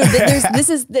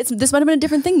 This might have been a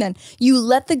different thing then. You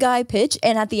let the guy pitch,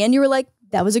 and at the end you were like,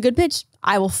 that was a good pitch.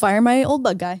 I will fire my old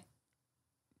bug guy.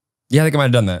 Yeah, I think I might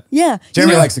have done that. Yeah.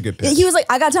 Jeremy likes a good pitch. He was like,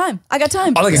 I got time. I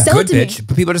like a Sell good it to me. pitch,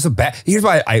 but people are just so bad. Here's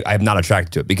why I'm not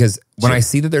attracted to it, because when I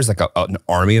see that there's like an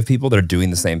army of people that are doing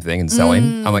the same thing and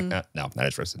selling, I'm like, no, not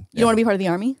interested. You don't want to be part of the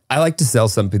army? I like to sell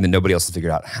something that nobody else has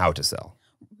figured out how to sell.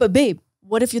 But babe,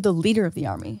 what if you're the leader of the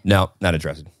army? No, not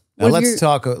interested. Now What if let's you're-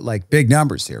 talk like big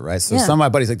numbers here, right? So Yeah. some of my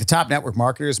buddies, like the top network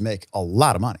marketers, make a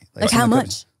lot of money. Like some how of the much?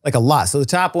 companies- Like a lot. So the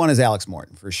top one is Alex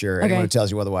Morton for sure. Anyone Okay. who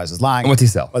tells you otherwise is lying. And what's he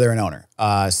sell? Or they're an owner.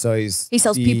 So he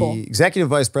sells the people. Executive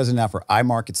vice president now for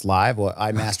iMarkets Live, or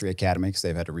iMastery Academy, because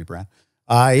they've had to rebrand.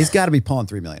 He's got to be pulling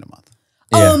 $3 million a month.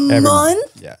 A Every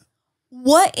month? Yeah.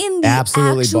 What in the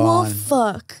Absolutely actual balling.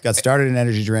 fuck? Got started in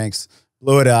energy drinks,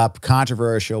 blew it up,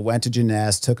 controversial, went to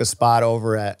Jeunesse, took a spot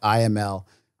over at IML,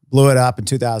 blew it up in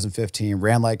 2015,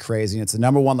 ran like crazy. And it's the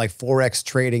 #1 like Forex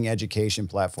trading education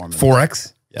platform.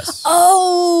 Forex? Yes.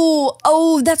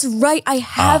 Oh, that's right. I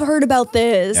have heard about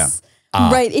this.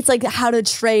 Yeah. Right. It's like how to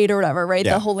trade or whatever, right?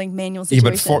 Yeah. The whole like manual Yeah,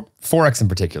 situation. but Forex in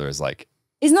particular is like,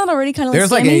 Isn't that already kind of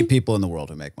There's like scammy? 8 people in the world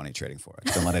who make money trading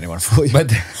Forex. Don't let anyone fool you.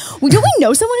 but Well, don't we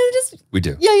know someone who just? we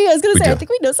do. Yeah. I was gonna We say, I do. think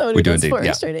we know someone We who do does indeed, Forex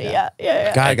yeah. trading.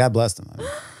 Yeah. God bless them.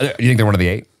 You think they're one of the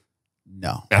 8?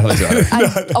 No. I don't think so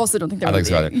either. I also don't think they're. I think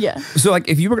so really- either. Yeah. So like,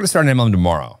 if you were going to start an MLM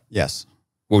tomorrow, Yes.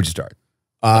 what would you start?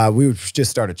 We would just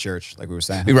start a church, like we were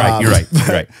saying. You're right.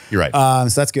 You're right.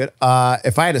 So that's good.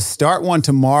 If I had to start one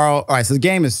tomorrow, all right. So the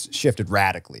game has shifted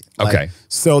radically. Okay.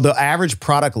 So the average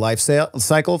product life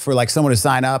cycle for like someone to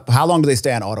sign up, how long do they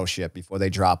stay on auto ship before they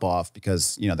drop off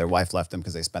because their wife left them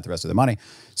because they spent the rest of their money?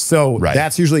 So Right.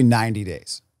 that's usually 90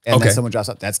 days, and Okay. then someone drops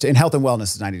off. That's in health and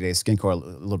wellness is 90 days. Skincare a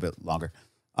little bit longer.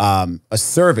 A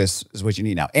service is what you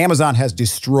need now. Amazon has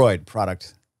destroyed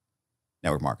product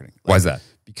network marketing. Why is that?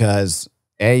 Because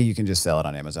A, you can just sell it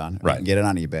on Amazon, or Right. you can get it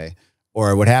on eBay.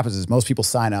 Or what happens is most people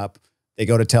sign up, they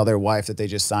go to tell their wife that they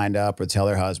just signed up or tell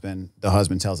their husband. The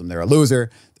husband tells them they're a loser.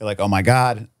 They're like, oh my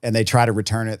God. And they try to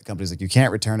return it. The company's like, you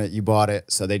can't return it. You bought it.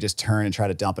 So they just turn and try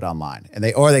to dump it online. And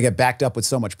they get backed up with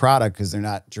so much product because they're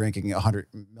not drinking 100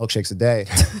 milkshakes a day.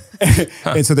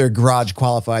 And so they're garage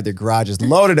qualified. Their garage is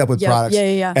loaded up with Yep. products.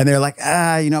 Yeah. And they're like,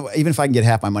 even if I can get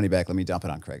half my money back, let me dump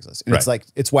it on Craigslist. And it's Right. like,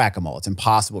 it's whack-a-mole. It's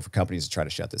impossible for companies to try to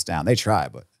shut this down. They try,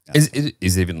 but Is it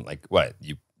even like what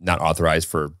you not authorized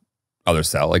for other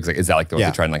sell? Like, is that like the what Yeah.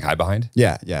 they're trying to like hide behind?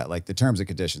 yeah. Like the terms and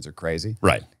conditions are crazy.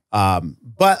 Right.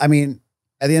 But I mean,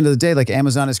 at the end of the day, like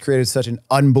Amazon has created such an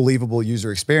unbelievable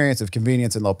user experience of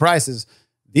convenience and low prices.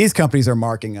 These companies are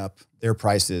marking up their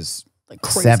prices like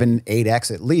Crazy. 7,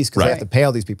 8x at least because they Right. have to pay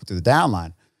all these people through the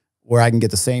downline. Where I can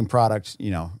get the same product,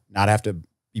 not have to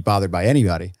be bothered by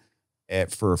anybody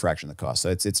for a fraction of the cost. So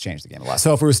it's changed the game a lot.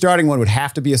 So if we were starting one, it would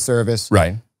have to be a service.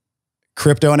 Right.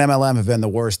 Crypto and MLM have been the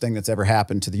worst thing that's ever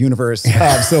happened to the universe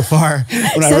so far.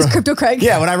 When I Says wrote- Crypto Craig.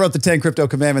 Yeah, when I wrote the 10 crypto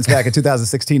commandments back in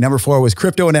 2016, #4 was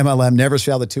crypto and MLM. Never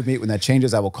shall the two meet. When that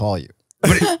changes, I will call you.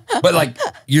 But like,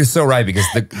 you're so right, because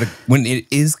the when it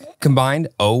is combined,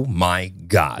 oh my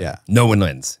God. Yeah. No one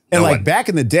wins. And No like one. back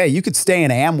in the day, you could stay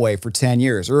in Amway for 10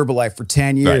 years, Herbalife for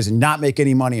 10 years Right. and not make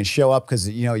any money and show up because,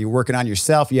 you're working on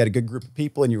yourself. You had a good group of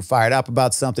people and you were fired up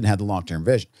about something, had the long-term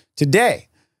vision. Today,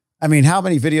 I mean, how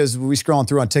many videos were we scrolling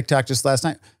through on TikTok just last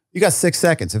night? You got 6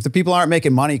 seconds. If the people aren't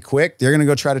making money quick, they're going to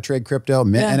go try to trade crypto,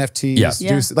 mint Yeah. NFTs.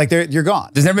 Yeah. You're gone.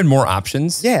 There's never been more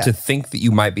options Yeah. to think that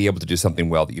you might be able to do something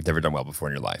well that you've never done well before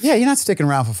in your life. Yeah, you're not sticking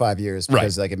around for 5 years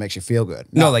because Right. it makes you feel good.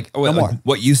 No, like, no more.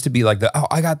 what used to be like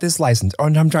I got this license. Oh,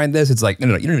 and I'm trying this. It's like,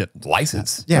 no, you don't need a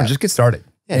license. Yeah. No, just get started.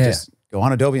 Yeah, just go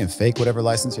on Adobe and fake whatever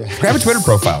license you have. Grab a Twitter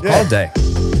profile. All day.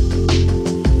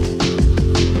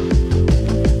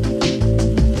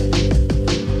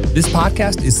 This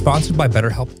podcast is sponsored by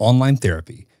BetterHelp Online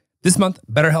Therapy. This month,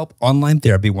 BetterHelp Online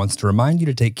Therapy wants to remind you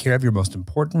to take care of your most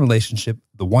important relationship,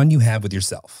 the one you have with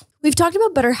yourself. We've talked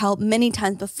about BetterHelp many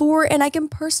times before, and I can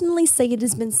personally say it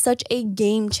has been such a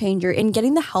game changer in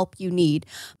getting the help you need.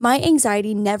 My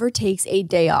anxiety never takes a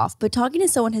day off, but talking to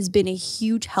someone has been a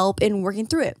huge help in working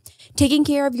through it. Taking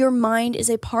care of your mind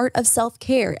is a part of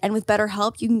self-care, and with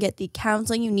BetterHelp, you can get the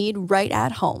counseling you need right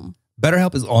at home.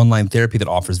 BetterHelp is online therapy that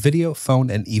offers video, phone,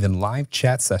 and even live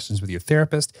chat sessions with your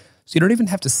therapist, so you don't even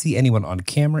have to see anyone on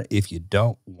camera if you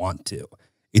don't want to.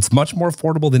 It's much more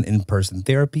affordable than in-person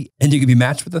therapy, and you can be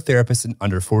matched with a therapist in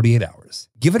under 48 hours.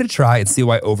 Give it a try and see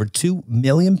why over 2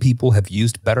 million people have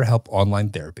used BetterHelp Online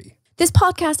Therapy. This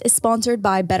podcast is sponsored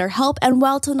by BetterHelp, and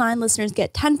Wild Till 9 listeners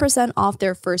get 10% off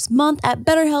their first month at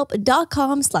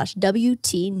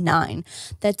betterhelp.com/WT9.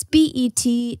 That's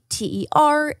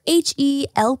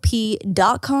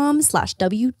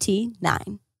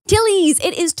BETTERHELP.com/WT9. Tillies,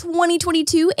 it is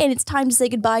 2022 and it's time to say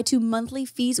goodbye to monthly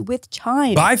fees with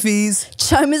Chime. Bye, fees.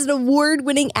 Chime is an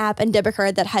award-winning app and debit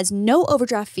card that has no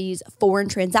overdraft fees, foreign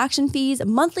transaction fees,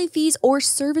 monthly fees, or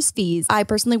service fees. I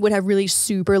personally would have really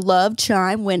super loved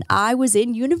Chime when I was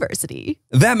in university.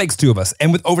 That makes 2 of us.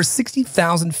 And with over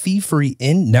 60,000 fee-free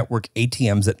in-network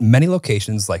ATMs at many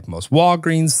locations like most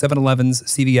Walgreens, 7-Elevens,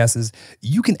 CVS's,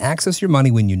 you can access your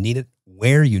money when you need it,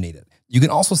 where you need it. You can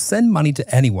also send money to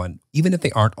anyone, even if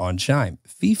they aren't on Chime.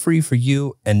 Fee-free for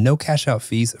you and no cash-out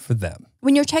fees for them.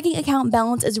 When your checking account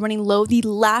balance is running low, the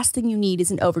last thing you need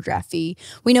is an overdraft fee.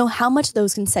 We know how much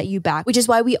those can set you back, which is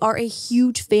why we are a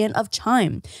huge fan of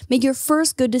Chime. Make your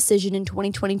first good decision in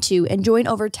 2022 and join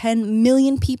over 10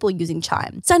 million people using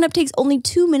Chime. Sign up takes only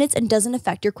 2 minutes and doesn't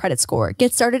affect your credit score.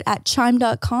 Get started at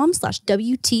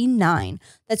chime.com/WT9.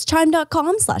 That's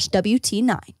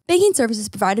chime.com/WT9. Banking services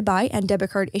provided by and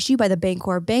debit card issued by the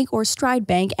Bancorp Bank or Stride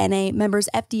Bank, NA, members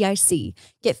FDIC.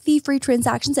 Get fee-free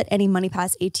transactions at any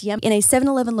MoneyPass ATM in a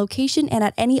 7-Eleven location and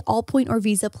at any Allpoint or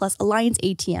Visa Plus Alliance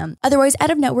ATM. Otherwise,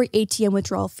 out-of-network ATM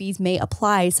withdrawal fees may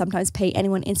apply. Sometimes pay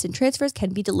anyone instant transfers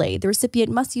can be delayed. The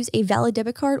recipient must use a valid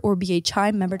debit card or be a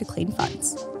Chime member to claim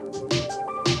funds.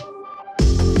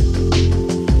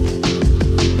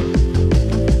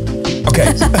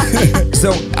 Okay,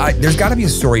 so there's got to be a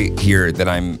story here that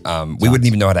we wouldn't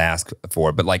even know how to ask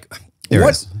for, but like, There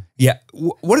is. Yeah,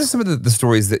 what are some of the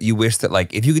stories that you wish that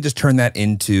like if you could just turn that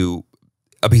into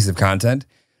a piece of content,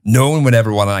 no one would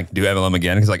ever want to like do MLM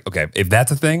again? Because like, okay, if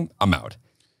that's a thing, I'm out.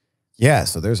 Yeah,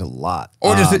 so there's a lot.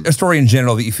 Or just a story in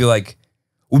general that you feel like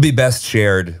would be best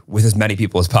shared with as many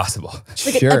people as possible.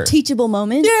 Like Sure. a teachable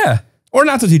moment? Yeah, or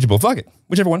not so teachable. Fuck it,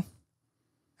 whichever one.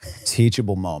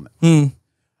 Teachable moment.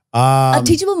 A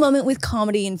teachable moment with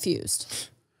comedy infused.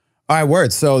 All right,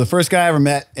 word. So the first guy I ever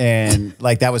met and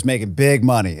like that was making big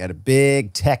money, had a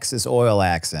big Texas oil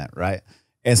accent, right?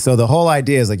 And so the whole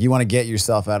idea is like you want to get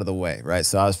yourself out of the way, right?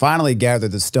 So I was finally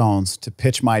gathered the stones to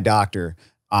pitch my doctor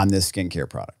on this skincare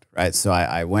product, right? So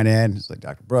I went in, it's like,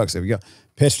 Dr. Brooks, there we go.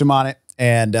 Pitched him on it.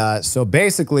 And so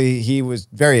basically he was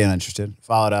very uninterested,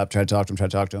 followed up, tried to talk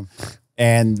to him.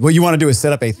 And what you want to do is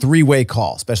set up a 3-way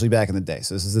call, especially back in the day.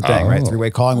 So this is the thing, right?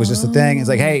 3-way calling was just a thing. It's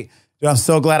like, hey, dude, I'm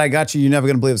so glad I got you. You're never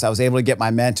going to believe this. I was able to get my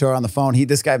mentor on the phone.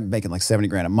 This guy making like 70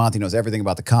 grand a month. He knows everything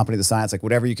about the company, the science, like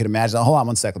whatever you could imagine. Hold on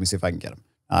one sec. Let me see if I can get him.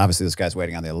 Obviously, this guy's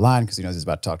waiting on the other line because he knows he's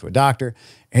about to talk to a doctor.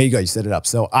 Here you go. You set it up.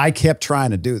 So I kept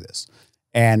trying to do this.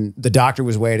 And the doctor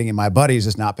was waiting and my buddy is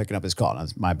just not picking up his call. Now,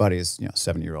 my buddy is,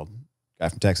 7-year-old guy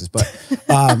from Texas. But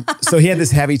so he had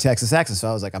this heavy Texas accent. So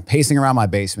I was like, I'm pacing around my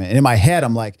basement. And in my head,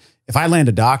 I'm like, if I land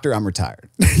a doctor, I'm retired.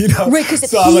 Right, because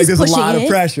so I'm like, there's a lot of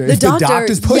pressure. If the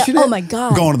doctor's pushing it, oh my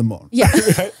God, I'm going to the moon. Yeah.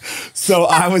 Right? So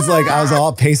I was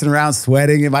all pacing around,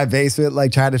 sweating in my basement,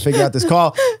 like trying to figure out this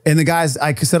call. And the guys,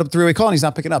 I could set up a 3-way call and he's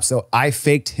not picking up. So I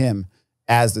faked him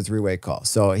as the 3-way call.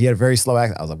 So he had a very slow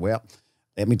accent. I was like, well,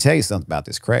 let me tell you something about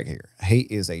this Craig here. He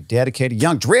is a dedicated,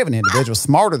 young, driven individual,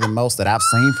 smarter than most that I've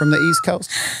seen from the East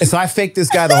Coast. And so I faked this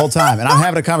guy the whole time. And I'm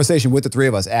having a conversation with the 3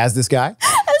 of us as this guy. As 2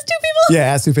 people?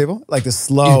 Yeah, as 2 people. Like the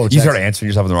slow. You start answering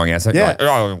yourself with the wrong answer. Yeah.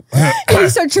 You're like, And you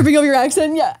start tripping over your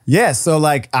accent? Yeah. Yeah, so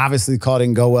like obviously the call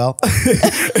didn't go well.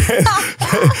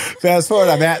 Fast forward,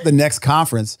 I'm at the next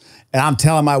conference and I'm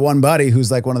telling my one buddy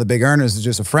who's like one of the big earners, is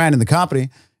just a friend in the company.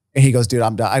 And he goes, dude,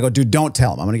 I'm done. I go, dude, don't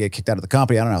tell him. I'm going to get kicked out of the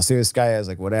company. I don't know how serious this guy is,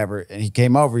 like whatever. And he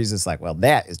came over. He's just like, well,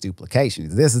 that is duplication.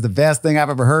 This is the best thing I've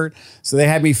ever heard. So they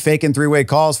had me faking 3-way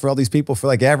calls for all these people for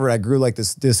like ever. I grew like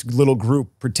this little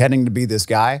group pretending to be this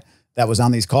guy that was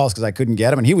on these calls because I couldn't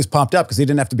get him. And he was pumped up because he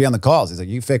didn't have to be on the calls. He's like,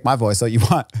 you fake my voice all you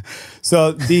want.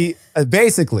 So the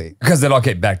basically. because then I'll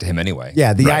get back to him anyway.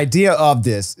 Yeah, the idea of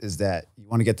this is that you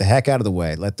want to get the heck out of the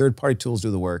way, let third-party tools do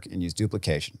the work and use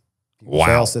duplication. Wow.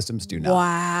 Trail systems do not.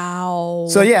 Wow.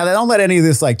 So yeah, don't let any of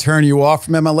this like turn you off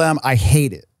from MLM. I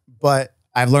hate it, but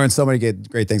I've learned so many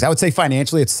great things. I would say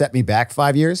financially, it's set me back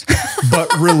 5 years, but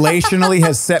relationally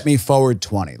has set me forward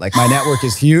 20. Like my network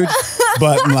is huge,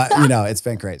 but it's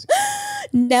been crazy.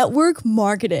 Network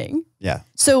marketing. Yeah.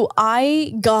 So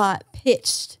I got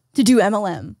pitched to do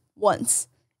MLM once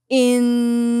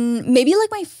in maybe like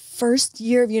my first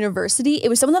year of university. It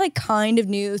was someone that I kind of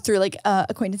knew through like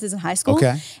acquaintances in high school.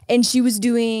 Okay. And she was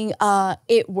doing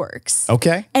It Works.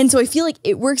 Okay. And so I feel like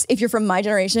It Works, if you're from my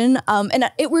generation, and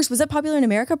It Works, was that popular in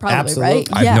America? Probably, Absolutely. right?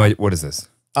 I have no idea. What is this?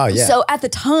 Oh yeah. So at the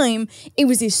time, it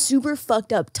was these super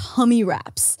fucked up tummy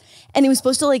wraps. And it was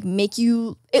supposed to like make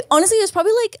you, honestly, it was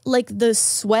probably like the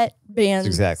sweat bands,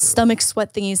 Exactly. stomach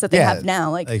sweat thingies that they have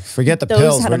now. Like forget the those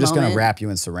pills. had We're a just going to moment. wrap you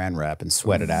in saran wrap and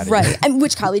sweat it out of you. Right. And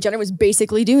which Kylie Jenner was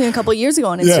basically doing a couple of years ago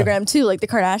on Instagram too. Like the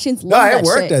Kardashians love No, that it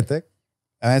worked, shit. I think.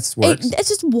 It's works. It's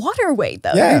just water weight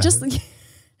though. Yeah. You're just like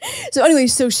so anyway,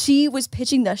 so she was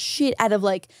pitching the shit out of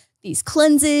like these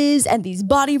cleanses and these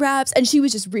body wraps, and she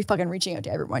was just fucking reaching out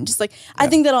to everyone. Just like I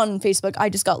think that on Facebook, I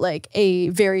just got like a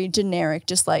very generic,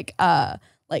 just like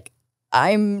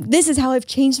this is how I've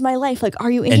changed my life. Like,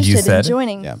 are you you interested in said?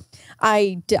 joining? Yeah.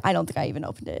 I don't think I even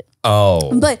opened it,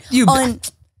 Oh, but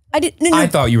I did. No, I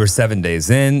thought you were 7 days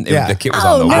in. Yeah. The kid was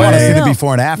Oh, on the no, I want to way. see no. the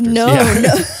before and after. No, Yeah.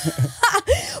 no.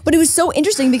 But it was so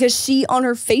interesting because she on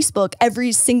her Facebook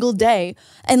every single day,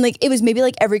 and like it was maybe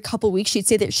like every couple weeks, she'd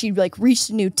say that she'd like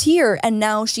reached a new tier, and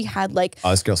now she had like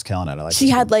Oh, this girl's killing it. I like she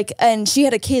this had one. like, and she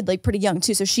had a kid like pretty young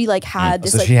too, so she like had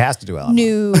this So like she has to do LMO.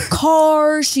 new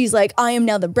car. She's like, I am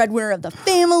now the breadwinner of the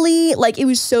family. Like it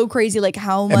was so crazy, like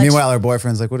how much. And meanwhile, her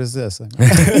boyfriend's like, what is this? Like,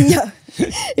 Yeah,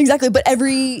 exactly. But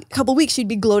every couple weeks, she'd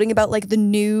be gloating about like the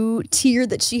new tier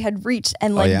that she had reached,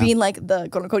 and like yeah? being like the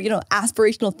quote unquote,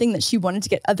 aspirational thing that she wanted to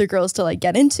get other girls to like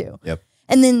get into. Yep.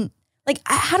 And then like,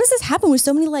 how does this happen with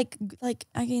so many like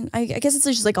I mean, I guess it's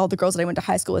just like all the girls that I went to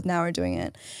high school with now are doing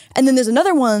it. And then there's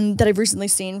another one that I've recently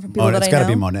seen from people Oh, that it's I got know.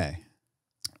 to be Monet.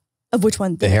 Of which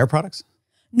one? The hair products?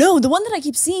 No, the one that I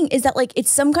keep seeing is that like it's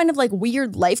some kind of like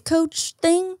weird life coach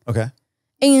thing. Okay.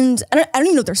 And I don't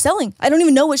even know what they're selling. I don't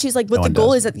even know what she's like, what No the one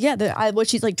goal does. is. What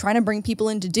she's like trying to bring people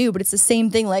in to do. But it's the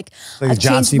same thing. Like, Like I've the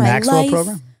John changed C. my Maxwell life.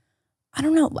 program? I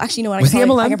don't know. Actually, you know what? Was he I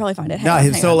MLM? can probably find it. Hang No, on,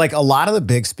 hang so on. like a lot of the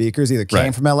big speakers either came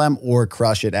Right. from LM or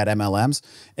crush it at MLMs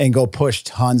and go push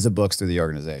tons of books through the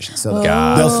organization. So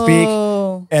God. they'll speak,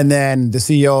 Oh. and then the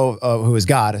CEO, who is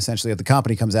God essentially of the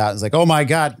company, comes out and is like, "Oh my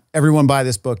God, everyone buy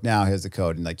this book now. Here's the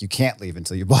code." And like you can't leave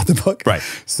until you bought the book. Right.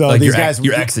 So Like these your guys,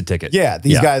 your exit ticket. yeah,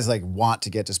 these guys like want to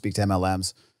get to speak to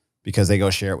MLMs because they go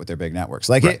share it with their big networks.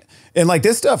 Like Right. and like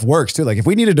this stuff works too. Like if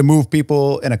we needed to move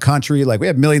people in a country, like we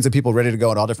have millions of people ready to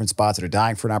go in all different spots that are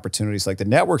dying for an opportunity. So like the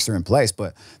networks are in place,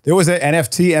 but there was an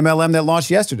NFT MLM that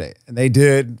launched yesterday and they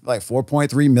did like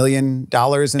 $4.3 million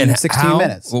in 16 how?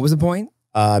 minutes. What was the point?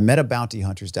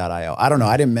 MetaBountyHunters.io. I don't know.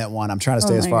 I didn't mint one. I'm trying to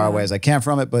stay as my far God. away as I can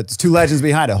from it, but there's two legends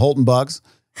behind it. Holt and Bugs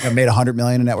have made $100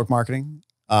 million in network marketing.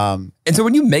 And so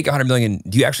when you make 100 million,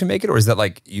 do you actually make it, or is that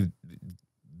like you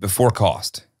before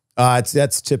cost?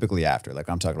 That's typically after. Like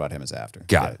I'm talking about him as after.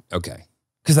 Got it. Okay.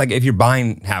 Because like if you're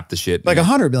buying half the shit, Like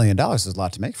 $100 million is a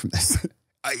lot to make from this.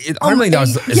 $100 million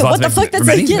is Yeah, a lot what to the make fuck? from That's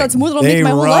like, anything. yeah, that's more than I'll They make my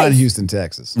whole run life. Houston,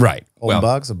 Texas. Right. Holt and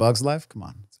Well, Bugs, A Bug's Life. Come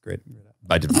on, it's great.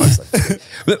 I did Bugs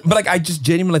Life. but like I just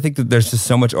genuinely think that there's just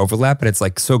so much overlap, and it's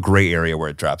like so gray area where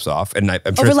it drops off. And I'm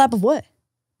sure it's Overlap of what?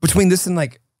 between this and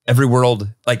like every world,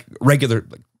 like regular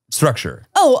like, structure,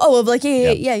 Of like,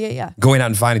 yeah. going out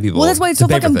and finding people. Well, that's why it's to so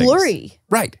pay for fucking things. blurry.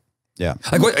 Right. Yeah.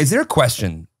 Like, what, is there a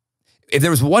question? If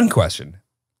there was one question,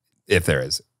 if there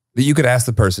is, that you could ask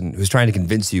the person who's trying to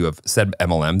convince you of said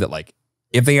MLM that, like,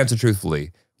 if they answer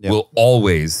truthfully, Yeah. will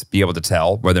always be able to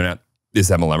tell whether or not this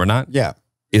MLM or not. Yeah.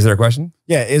 Is there a question?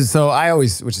 Yeah. So I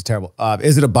always, which is terrible.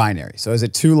 Is it a binary? So is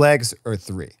it 2 legs or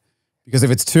 3? Because if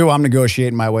it's 2, I'm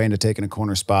negotiating my way into taking a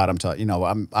corner spot.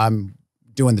 I'm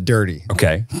doing the dirty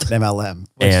Okay. at MLM.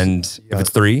 which, And if it's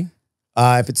 3,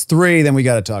 if it's 3, then we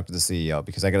got to talk to the CEO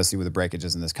because I got to see where the breakage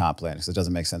is in this comp plan because it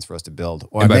doesn't make sense for us to build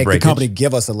or And by make breakage? the company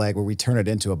give us a leg where we turn it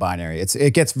into a binary.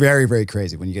 It gets very, very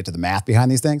crazy when you get to the math behind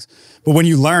these things. But when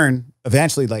you learn,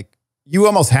 eventually, like you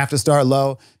almost have to start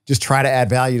low, just try to add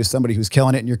value to somebody who's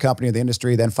killing it in your company or the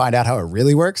industry, then find out how it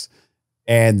really works.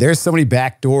 And there's so many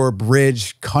backdoor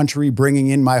bridge country bringing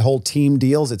in my whole team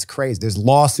deals. It's crazy. There's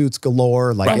lawsuits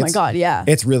galore. Like Oh my God, yeah.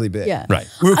 it's really big. Yeah. right.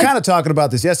 We were kind of talking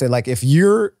about this yesterday. Like if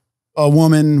you're a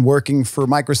woman working for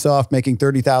Microsoft making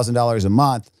 $30,000 a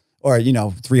month or,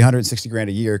 360 grand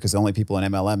a year because only people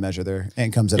in MLM measure their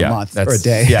incomes in a month or a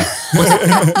day. Yeah.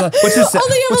 What's your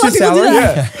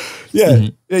salary? Yeah.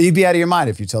 You'd be out of your mind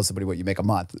if you tell somebody what you make a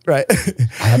month, right?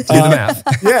 I have to do the math.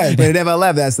 Yeah, but in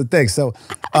MLM, that's the thing. So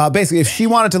basically, if she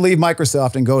wanted to leave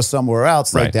Microsoft and go somewhere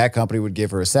else, like that company would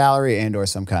give her a salary and or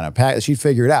some kind of package. She'd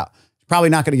figure it out. Probably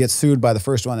not going to get sued by the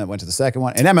first one that went to the second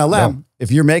one. In MLM,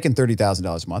 if you're making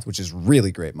 $30,000 a month, which is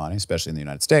really great money, especially in the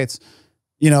United States,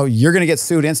 you're going to get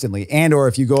sued instantly. And or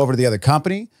if you go over to the other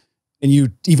company and you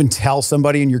even tell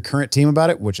somebody in your current team about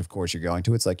it, which of course you're going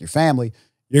to, it's like your family,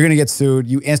 you're going to get sued.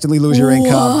 You instantly lose your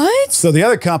income. What? So the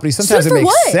other company, sometimes it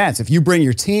makes sense. If you bring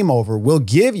your team over, we'll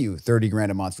give you 30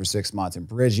 grand a month for 6 months and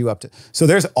bridge you up to. So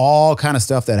there's all kind of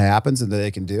stuff that happens and that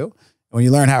they can do. When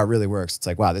you learn how it really works, it's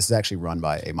like, wow, this is actually run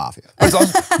by a mafia.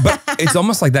 But it's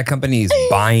almost like that company is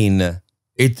buying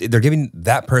it. They're giving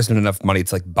that person enough money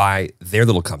to like buy their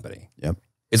little company. Yep.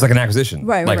 It's like an acquisition.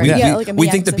 Right, like right. We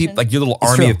think the people, like your little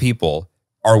army of people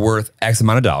are worth X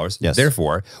amount of dollars. Yes.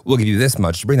 Therefore, we'll give you this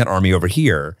much to bring that army over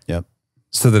here. Yep.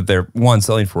 So that they're one,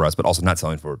 selling for us, but also not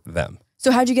selling for them.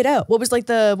 So how'd you get out? What was like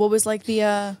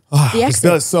the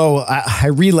exit? So I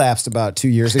relapsed about 2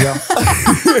 years ago.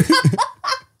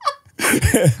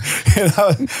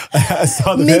 I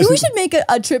saw the Maybe we should make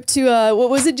a trip to what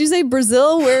was it? Did you say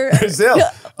Brazil? Where Brazil?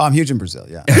 I'm huge in Brazil.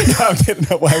 Yeah. No, I'm kidding.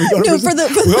 No, why are we going to Brazil?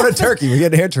 We go to Turkey. We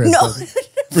get a hair transplant.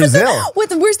 Brazil.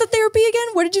 Where's the therapy again?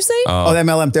 What did you say? The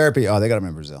MLM therapy. Oh, they got them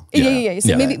in Brazil. Yeah.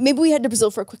 So maybe we head to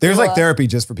Brazil for a quick. There's like therapy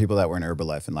just for people that were in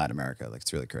Herbalife in Latin America. Like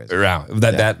it's really crazy. Wow.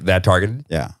 That targeted?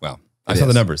 Yeah. Well, I saw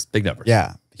the numbers. Big numbers.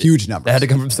 Yeah. Huge numbers. That had to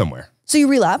come from somewhere. So you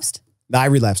relapsed? I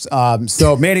relapsed.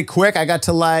 So made it quick. I got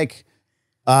to like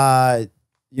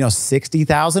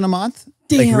 60,000 a month.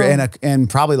 Damn. Like, and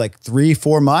probably like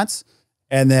 3-4 months.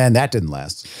 And then that didn't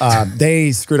last.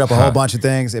 They screwed up a whole bunch of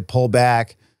things. It pulled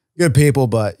back. Good people,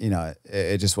 but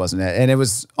it just wasn't it. And it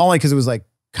was only because it was like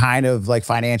kind of like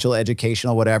financial,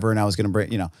 educational, whatever. And I was going to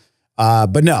bring,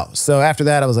 but no. So after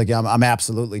that, I was like, yeah, I'm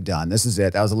absolutely done. This is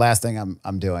it. That was the last thing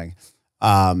I'm doing.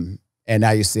 And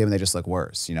now you see them, they just look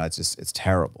worse. It's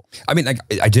terrible. I mean, like,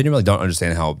 I genuinely don't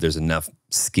understand how there's enough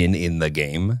skin in the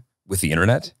game with the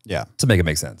internet to make it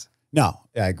make sense. No,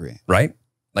 I agree. Right?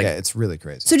 Like, yeah, it's really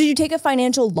crazy. So did you take a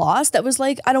financial loss that was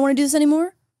like, I don't want to do this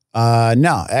anymore?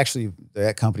 No, actually,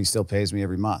 that company still pays me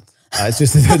every month. It's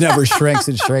just the number shrinks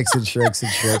and shrinks and shrinks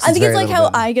and shrinks. I think it's like how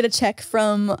I get a check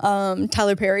from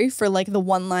Tyler Perry for like the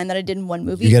one line that I did in one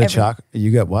movie. You get a check?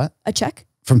 You get what? A check.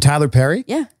 From Tyler Perry?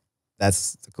 Yeah.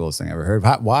 That's the coolest thing I ever heard.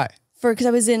 Why? Because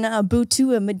I was in Boo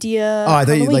 2, a Medea. Oh, I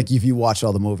thought if you watch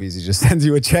all the movies, he just sends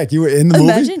you a check. You were in the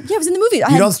movie? Imagine. Yeah, I was in the movie.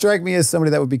 You don't strike me as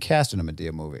somebody that would be cast in a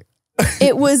Medea movie.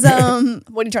 It was, what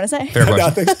are you trying to say? Fair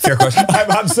question. Fair question.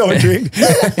 I'm so intrigued.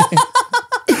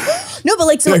 No, but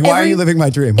like, so why are you living my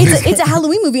dream? It's a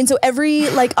Halloween movie. And so every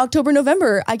like October,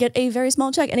 November, I get a very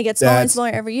small check and it gets smaller and smaller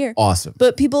every year. Awesome.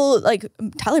 But people like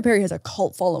Tyler Perry has a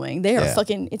cult following. They are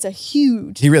fucking, it's a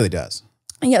huge. He really does.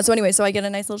 Yeah. So anyway, so I get a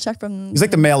nice little check from. He's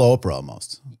like the male Oprah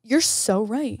almost. You're so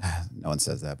right. No one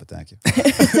says that, but thank you.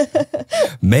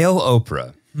 Male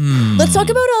Oprah. Let's talk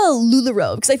about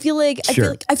LuLaRoe because I feel like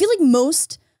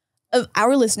most of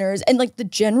our listeners and like the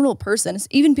general person,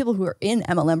 even people who are in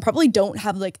MLM, probably don't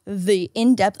have like the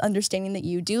in-depth understanding that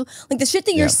you do. Like the shit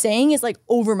that you're saying is like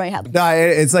over my head. No,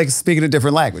 it's like speaking a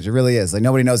different language. It really is. Like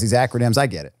nobody knows these acronyms. I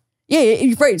get it.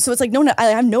 Yeah, right. So it's like, no, I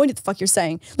have no idea what the fuck you're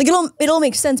saying. Like it all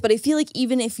makes sense, but I feel like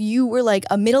even if you were like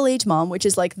a middle-aged mom, which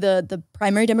is like the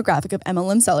primary demographic of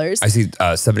MLM sellers. I see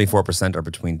 74% are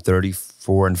between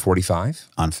 34 and 45.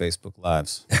 On Facebook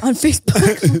Lives. On Facebook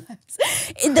Lives.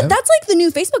 That's like the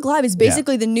new Facebook Live is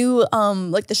basically the new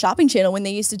like the shopping channel when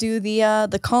they used to do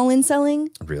the call-in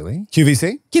selling. Really?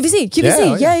 QVC?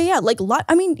 QVC. Yeah. Like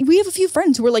I mean, we have a few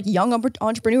friends who are like young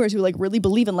entrepreneurs who like really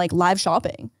believe in like live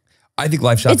shopping. I think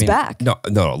live shopping. It's back. No.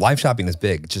 Live shopping is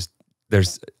big. Just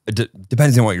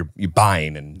depends on what you're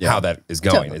buying and how that is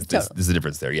going. Totally. There's a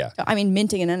difference there. Yeah. I mean,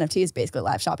 minting an NFT is basically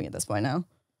live shopping at this point now.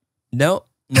 No.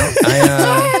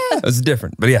 It's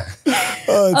different, but yeah.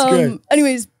 Oh, it's great.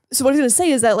 Anyways, so what I was gonna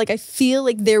say is that like I feel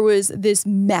like there was this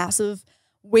massive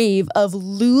wave of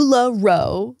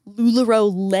LuLaRoe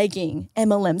legging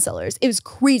MLM sellers. It was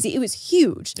crazy. It was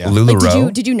huge. Yeah. LuLaRoe.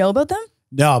 Like, did you know about them?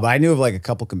 No, but I knew of like a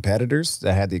couple competitors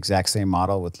that had the exact same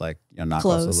model with like knockoff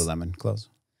Clothes. Lululemon clothes.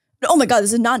 Oh my God,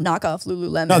 this is not knockoff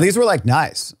Lululemon. No, these were like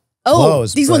nice. Oh,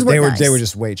 clothes. these but ones were nice. they were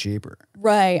just way cheaper.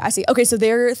 Right. I see. Okay. So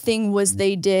their thing was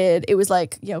it was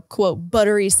like, quote,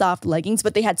 buttery soft leggings,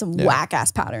 but they had some whack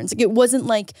ass patterns. Like it wasn't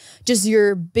like just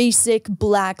your basic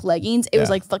black leggings. It was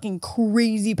like fucking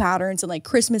crazy patterns and like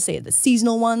Christmas, they had the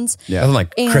seasonal ones. Yeah.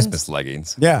 Like Christmas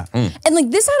leggings. Yeah. And like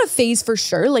this had a phase for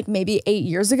sure, like maybe 8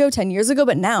 years ago, 10 years ago,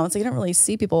 but now it's like, I don't really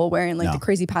see people wearing like the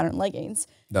crazy pattern leggings.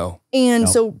 No. And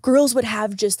so girls would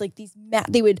have just like these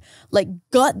they would like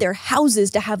gut their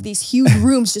houses to have these huge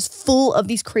rooms just full of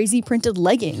these crazy printed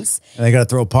leggings. And they got to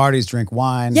throw parties, drink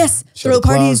wine. Yes, show throw the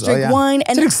parties, clothes. drink wine. It's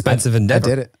And an expensive I endeavor.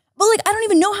 did it. but like, I don't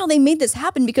even know how they made this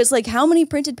happen because like how many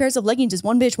printed pairs of leggings does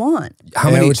one bitch want? How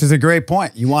many? Which is a great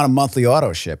point. You want a monthly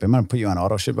auto ship. I'm going to put you on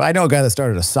auto ship. I know a guy that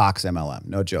started a socks MLM.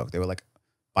 No joke. They were like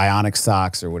bionic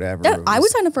socks or whatever. I would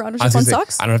sign up for auto I was ship on gonna say,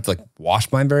 socks. I don't have to like wash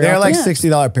mine very They're often. like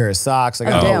 $60 pair of socks. I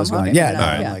got damn, all those going. okay, Yeah, fair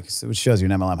enough, no, yeah. like so it shows you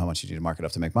in MLM how much you need to mark it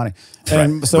up to make money.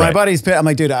 And so right. my buddy's, I'm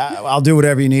like, dude, I'll do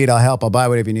whatever you need. I'll help. I'll buy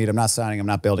whatever you need. I'm not signing. I'm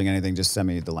not building anything. Just send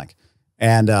me the link.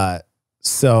 And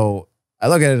so I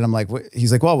look at it and I'm like,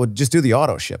 he's like, well, we'll just do the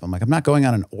auto ship. I'm like, I'm not going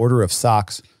on an order of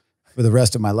socks for the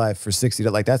rest of my life for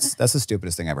 $60. Like that's the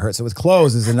stupidest thing I ever heard. So with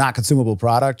clothes, is a not consumable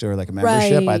product or like a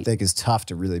membership, I Right. think is tough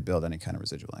to really build any kind of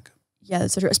residual income. Yeah,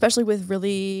 that's so true. Especially with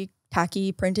really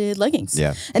tacky printed leggings.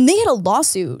 Yeah. And they had a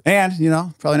lawsuit. And,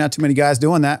 probably not too many guys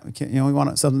doing that. We can't, we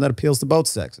want something that appeals to both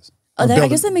sexes. Or I build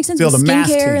guess that makes sense build with a mass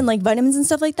team. skincare and like vitamins and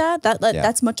stuff like that.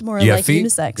 That's much more You have like feet?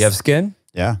 unisex. You have skin?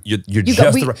 Yeah. You're You just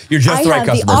got- the right, you're just I the right have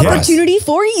customer. the for us. opportunity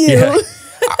for you. Yeah.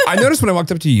 I noticed when I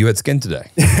walked up to you at Skin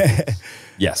today.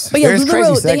 Yes. But yeah, There's crazy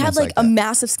LuLaRoe, they had segments like like a that.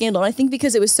 massive scandal. And I think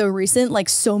because it was so recent, like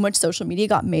so much social media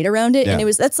got made around it. Yeah.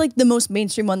 And that's like the most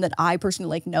mainstream one that I personally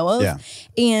like know of. Yeah.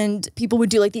 And people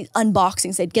would do like these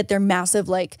unboxings. They'd get their massive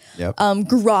like Yep.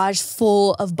 garage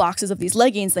full of boxes of these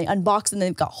leggings. They unbox them,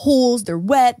 they've got holes, they're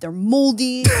wet, they're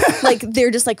moldy, like they're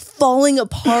just like falling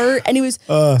apart. And it was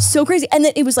so crazy. And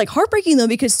then it was like heartbreaking though,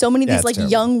 because so many of Yeah, these it's like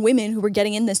terrible. young women who were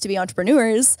getting in this to be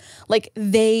entrepreneurs, like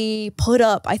they put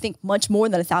up, I think, much more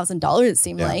than $1,000 it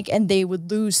seemed Yeah. like, and they would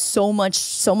lose so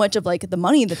much of like the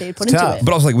money that they had put It's into tough. it.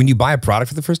 But also, like when you buy a product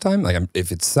for the first time, like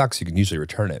if it sucks, you can usually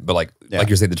return it. But like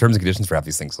you're saying, the terms and conditions for half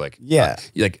these things, like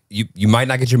like you might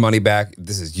not get your money back.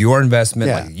 This is your investment.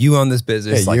 Yeah. Like you own this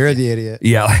business. Yeah, like, you're the idiot.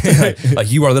 Yeah,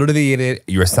 like you are literally the idiot.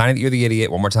 You are signing that you're the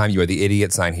idiot. One more time, you are the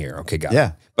idiot. Sign here. Okay, got Yeah.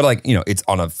 it. But like it's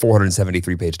on a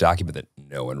 473-page document that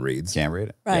no one reads. Can't read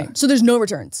it. Right. So there's no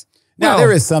returns. Now Well-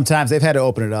 there is sometimes they've had to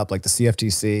open it up, like the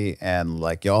CFTC and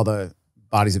like all the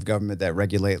bodies of government that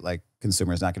regulate like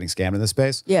consumers not getting scammed in this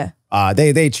space. Yeah.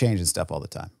 They change and stuff all the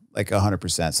time, like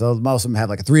 100%. So most of them have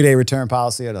like a 3-day return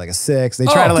policy or like a 6. They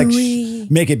try to like 3.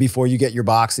 make it before you get your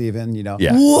box even,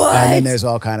 Yeah. What? And then there's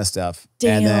all kind of stuff.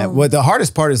 And then Damn. what the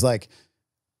hardest part is like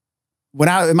when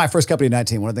in my first company in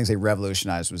 19, one of the things they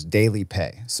revolutionized was daily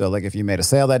pay. So like if you made a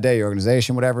sale that day, your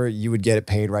organization, whatever, you would get it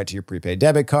paid right to your prepaid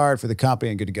debit card for the company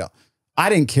and good to go. I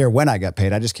didn't care when I got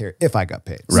paid. I just care if I got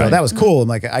paid. So Right. that was cool. I'm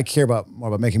like, I care more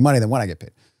about making money than when I get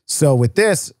paid. So with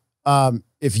this,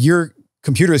 if your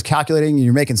computer is calculating and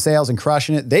you're making sales and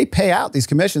crushing it, they pay out these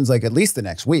commissions like at least the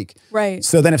next week. Right.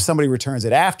 So then if somebody returns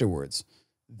it afterwards,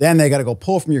 then they got to go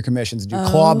pull from your commissions and do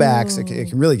clawbacks. It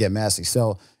can really get messy.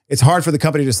 So it's hard for the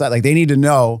company to decide. Like they need to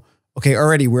know, okay,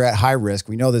 already we're at high risk.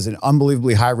 We know there's an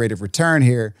unbelievably high rate of return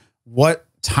here. What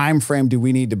time frame do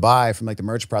we need to buy from like the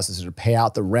merch processor to pay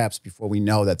out the reps before we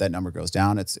know that number goes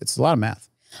down? It's a lot of math.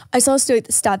 I saw a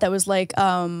stat that was like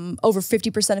over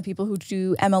 50% of people who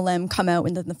do MLM come out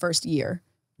within the first year.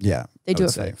 Yeah, They I do would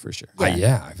it say, for sure. I feel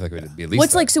like it would be at least.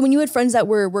 What's that. like, so when you had friends that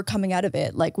were coming out of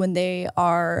it, like when they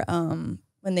are,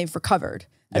 when they've recovered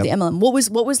at the MLM, what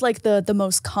was like the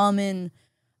most common,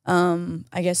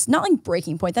 I guess not like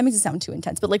breaking point, that makes it sound too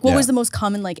intense, but like what was the most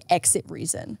common like exit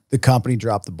reason? The company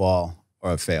dropped the ball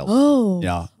or it failed. Oh, You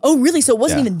know, oh really? So it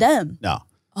wasn't Yeah. even them. no.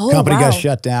 Oh, Company wow. got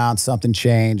shut down. Something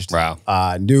changed. Wow.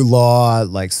 New law,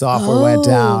 like software went Oh.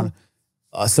 down.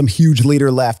 Some huge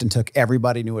leader left and took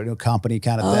everybody to a new company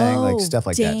kind of thing, like Oh, stuff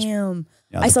like that. damn. You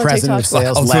know, I the saw president of TikTok.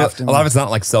 sales Also, left. a lot of it's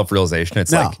not like self-realization.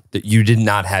 It's No. like that you did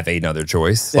not have another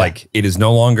choice. Yeah. Like it is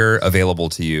no longer available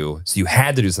to you. So you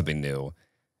had to do something new.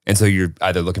 And so you're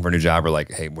either looking for a new job or like,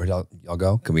 hey, where'd y'all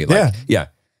go? Can we like, yeah.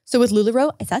 So with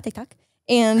LuLaRoe, I saw TikTok.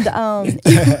 And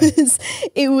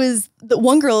it was the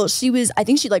one girl, I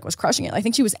think she like was crushing it. I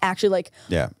think she was actually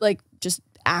like just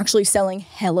actually selling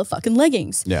hella fucking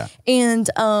leggings. Yeah. And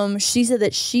she said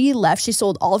that she left, she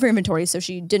sold all of her inventory, so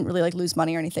she didn't really like lose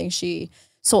money or anything. She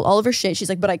sold all of her shit. She's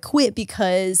like, but I quit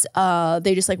because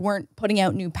they just like weren't putting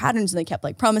out new patterns and they kept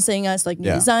like promising us like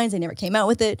new designs. They never came out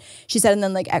with it. She said, and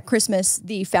then like at Christmas,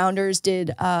 the founders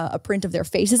did a print of their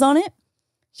faces on it.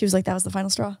 She was like, that was the final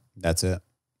straw. That's it.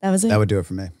 That was it. That would do it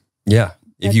for me. Yeah.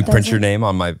 If you That's print your it. name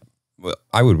on my, well,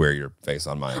 I would wear your face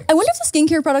on my. I wonder if the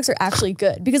skincare products are actually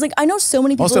good because like I know so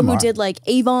many Most people of them who are. did like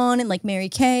Avon and like Mary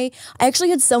Kay. I actually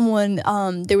had someone,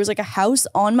 there was like a house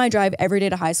on my drive every day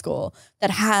to high school that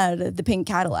had the pink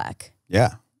Cadillac.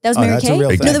 Yeah. That was Oh, Mary that's a Kay? real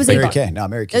No, thing. that was Mary Avon. Kay. No,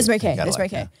 Mary Kay. That was Mary Kay. That was Mary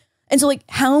Kay. And so like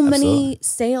how many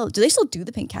sales, do they still do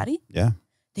the pink caddy? Yeah.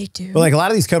 They do. But like a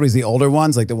lot of these companies, the older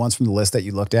ones, like the ones from the list that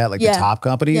you looked at, like Yeah. the top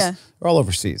companies, Yeah. are all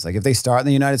overseas. Like if they start in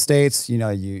the United States, you know,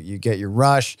 you get your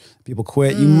rush, people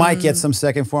quit. You might get some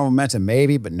second form momentum,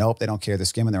 maybe, but nope, they don't care. They're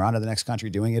skimming. They're on to the next country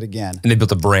doing it again. And they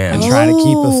built a brand. And trying to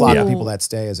keep a flock Oh. of people that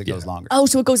stay as it goes longer. Oh,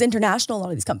 so it goes international, a lot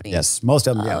of these companies. Yes, most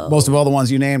of them, yeah. Most of all the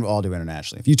ones you named all do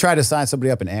internationally. If you try to sign somebody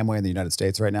up in Amway in the United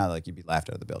States right now, like you'd be laughed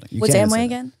out of the building. You What's can't even Amway say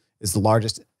that. again? It's the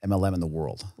largest MLM in the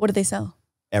world. What do they sell?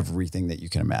 Everything that you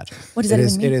can imagine. What does that It even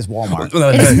is- mean? It is Walmart.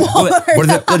 Well, It's what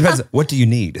depends. What do you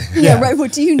need? Yeah, right.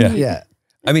 What do you need? Yeah.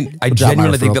 I mean, I drop my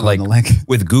genuinely think referral that code like in the link.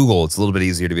 with Google, it's a little bit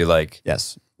easier to be like,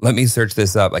 Yes. let me search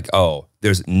this up. Like, oh,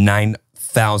 there's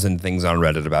 9,000 things on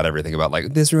Reddit about everything about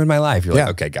like this ruined my life. You're like, Yeah.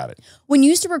 okay, got it. When you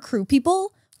used to recruit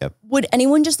people, Yep. would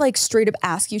anyone just like straight up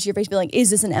ask you to your face, be like, is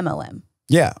this an MLM?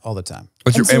 Yeah, all the time.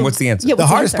 And what's the answer? Yeah, The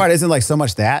what's hardest answer? part isn't like so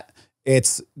much that,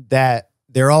 it's that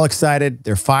they're all excited,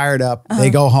 they're fired up, they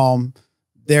go home,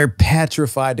 they're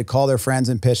petrified to call their friends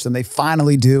and pitch them. They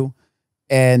finally do.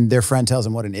 And their friend tells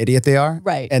them what an idiot they are.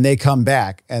 Right. And they come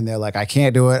back and they're like, I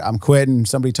can't do it. I'm quitting.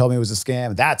 Somebody told me it was a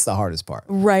scam. That's the hardest part.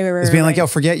 Right. It's being like, yo,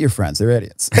 forget your friends. They're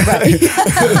idiots. Right.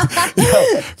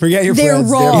 Yo, forget your They're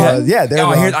friends. wrong. They're, yeah, they're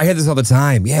Oh, wrong. I hear this all the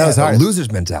time. Yeah, That was the hard.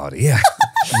 loser's mentality. Yeah.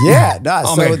 Yeah, no.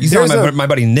 Oh so my God, you there's sound a- like my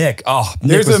buddy Nick. Oh, Nick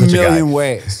There's was a such million guy.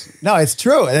 ways. No, it's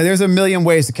true. And there's a million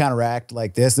ways to counteract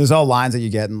like this. There's all lines that you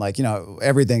get, and like, you know,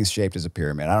 everything's shaped as a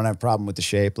pyramid. I don't have a problem with the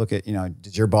shape. Look at, you know,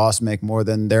 does your boss make more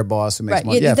than their boss who makes Right.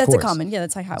 more? Yeah, of that's a course. common. Yeah,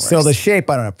 that's how it works. So the shape,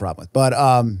 I don't have a problem with. But,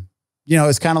 you know,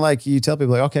 it's kind of like you tell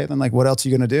people, like, okay, then like, what else are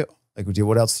you going to do? Like,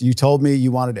 what else? You told me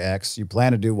you wanted X, you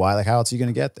plan to do Y. Like, how else are you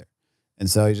going to get there? And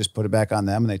so you just put it back on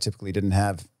them, and they typically didn't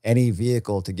have any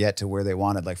vehicle to get to where they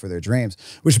wanted, like for their dreams,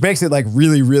 which makes it like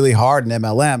really, really hard in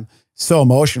MLM. So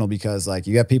emotional because like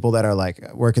you got people that are like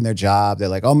working their job. They're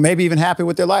like, oh, maybe even happy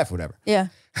with their life, whatever. yeah.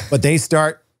 But they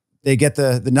get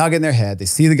the nug in their head. They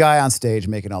see the guy on stage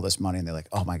making all this money, and they're like,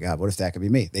 oh my God, what if that could be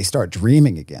me? They start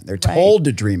dreaming again. They're told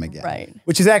to dream again, Right.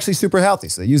 which is actually super healthy.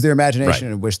 So they use their imagination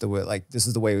Right. and wish the way, like this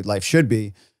is the way life should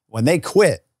be. When they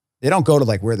quit, they don't go to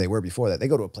like where they were before that. They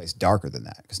go to a place darker than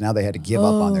that because now they had to give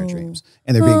up on their dreams,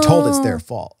 and they're being told it's their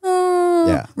fault.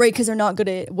 Yeah. Right, because they're not good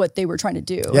at what they were trying to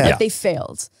do. Yeah. Like they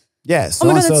failed. Yeah, so Oh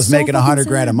my and God, so that's is so making fucking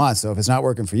 $100,000 a sad. month. So if it's not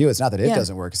working for you, it's not that it Yeah.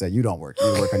 doesn't work; it's that you don't work.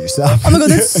 You work on yourself. Oh my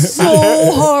God, that's so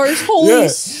harsh. Holy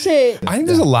shit. I think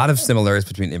there's a lot of similarities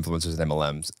between influencers and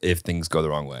MLMs if things go the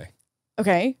wrong way.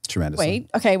 Okay. Tremendous.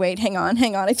 Wait. Okay, wait. Hang on.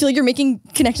 I feel like you're making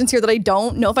connections here that I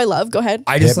don't know if I love. Go ahead.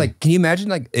 I just Hit me. like, can you imagine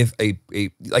like if a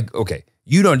like, okay,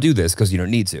 you don't do this because you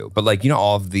don't need to, but like, you know,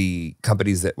 all of the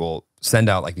companies that will send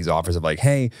out like these offers of like,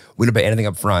 hey, we don't pay anything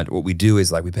up front. What we do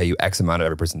is like, we pay you X amount of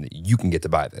every person that you can get to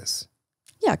buy this.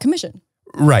 Yeah, commission.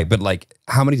 Right. But like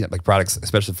how many like products,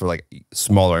 especially for like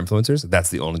smaller influencers, that's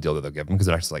the only deal that they'll give them because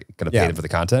they're actually like going to pay Yeah. them for the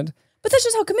content. But that's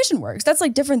just how commission works. That's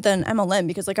like different than MLM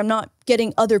because like I'm not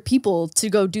getting other people to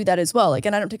go do that as well. Like,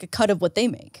 and I don't take a cut of what they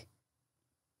make.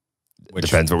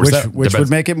 Depends what we're Which, saying. which Depends.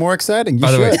 would make it more exciting. You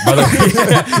By the way, should. by the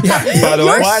way, yeah, by the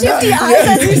way, Your why shifty not? eyes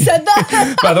as you said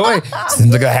that. by the way,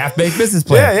 seems like a half-baked business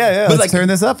plan. Yeah. But Let's like, turn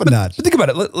this up a notch. but think about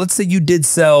it. Let's say you did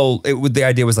sell. The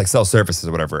idea was like sell services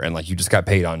or whatever, and like you just got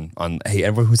paid on hey,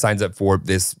 everyone who signs up for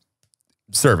this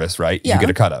service, right? Yeah. You get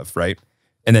a cut of, right?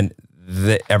 And then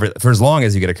for as long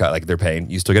as you get a cut, like they're paying,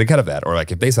 you still get a cut of that. Or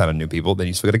like if they sign on new people, then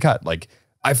you still get a cut. Like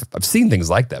I've seen things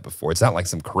like that before. It's not like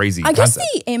some crazy I guess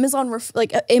concept. the Amazon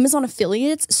Amazon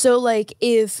affiliates. So like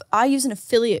if I use an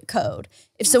affiliate code,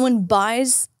 if someone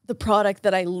buys the product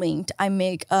that I linked, I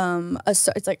make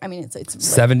it's like I mean it's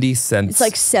 70 cents. it's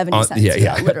like 70 on- cents.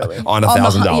 Yeah, literally. on the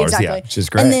 $1,000. exactly. Yeah. Which is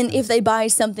great. And then if they buy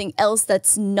something else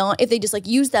that's not, if they just like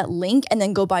use that link and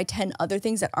then go buy 10 other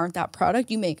things that aren't that product,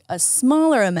 you make a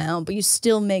smaller amount, but you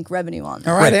still make revenue on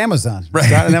them. All right, Amazon. Start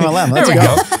an MLM. Let's There we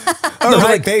go. go. All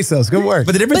right, Bezos. Good work.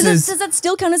 But the difference But is does that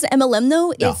still count as MLM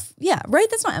though? No. If yeah, right,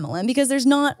 that's not MLM because there's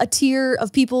not a tier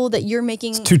of people that you're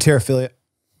making Two-tier affiliate.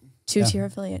 two-tier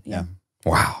affiliate. Yeah.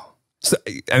 wow. So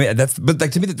I mean but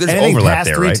like to me there's Anything overlap past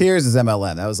there, 3 right? tiers is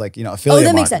MLM. That was like, you know, Oh, affiliate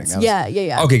that makes marketing. sense.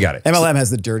 Yeah. Okay, got it. MLM has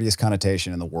the dirtiest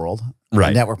connotation in the world.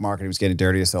 Right. Network marketing was getting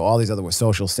dirtier. So all these other were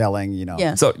social selling, you know,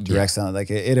 Yeah. So direct selling. Like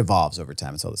it evolves over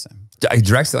time. It's all the same.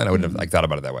 direct selling, I wouldn't have like thought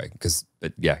about it that way because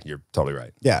yeah, you're totally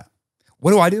right. Yeah. What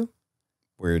do I do?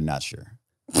 We're not sure.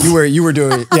 You were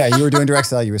doing direct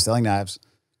sell. You were selling knives.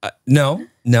 No,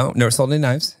 never sold any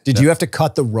knives. Did you have to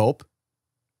cut the rope?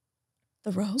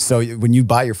 The rope? So when you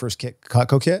buy your first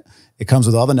Cutco kit, it comes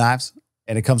with all the knives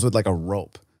and it comes with like a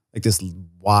rope, like this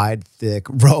wide, thick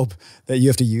rope that you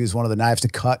have to use one of the knives to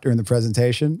cut during the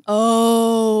presentation.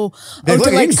 Oh, Look,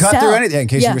 to you can cut sell. through anything in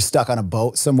case you were stuck on a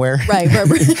boat somewhere. Right.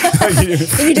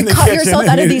 You need to cut yourself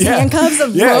out of these handcuffs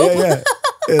of rope.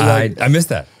 Yeah. I missed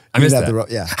that. I missed that. The rope,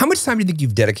 yeah. How much time do you think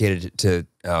you've dedicated to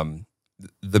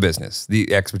the business,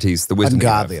 the expertise, the wisdom?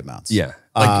 Ungodly amounts. Yeah.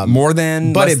 Like more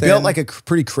than, but less it built than? like a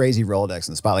pretty crazy Rolodex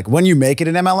in the spot. Like when you make it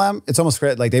in MLM, it's almost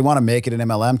like they want to make it in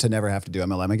MLM to never have to do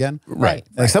MLM again. Right.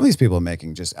 Like some of these people are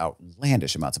making just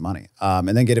outlandish amounts of money, and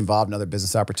then get involved in other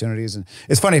business opportunities. And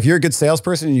it's funny, if you're a good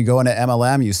salesperson and you go into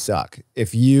MLM, you suck.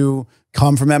 If you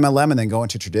come from MLM and then go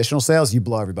into traditional sales, you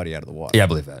blow everybody out of the water. Yeah, I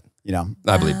believe that. You know,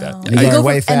 I believe that. You You learn go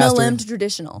way from faster. MLM to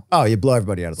traditional. Oh, you blow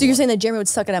everybody out of the So you're water. saying that Jeremy would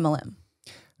suck at MLM?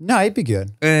 No, he'd be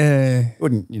good. Eh, He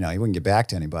wouldn't get back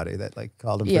to anybody that like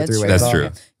called him Yeah, for a it's three-way that's call. true.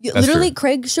 You- That's Literally, true.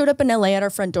 Craig showed up in LA at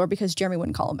our front door because Jeremy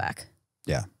wouldn't call him back.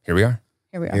 Yeah, Here we are.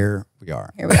 Here we are. here we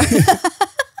are. Here we are.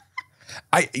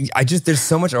 I just, there's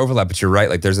so much overlap, but you're right.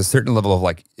 Like there's a certain level of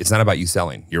like, it's not about you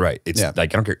selling. You're right. It's Yeah.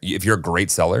 like, I don't care. If you're a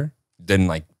great seller, then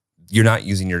like, you're not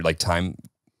using your like time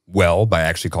well by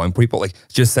actually calling people. Like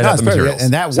just send No, out it's the perfect. materials.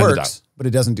 And that Send it works, but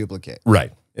it doesn't duplicate. out.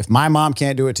 Right. If my mom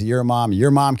can't do it to your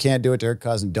mom can't do it to her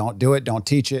cousin, don't do it. Don't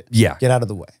teach it. Yeah. Get out of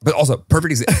the way. But also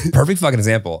perfect fucking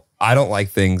example. I don't like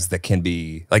things that can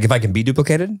be like, if I can be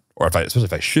duplicated or especially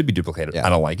if I should be duplicated, Yeah. I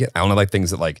don't like it. I only like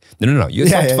things that like, no. You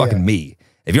talk to fucking me.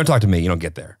 If you don't talk to me, you don't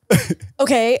get there.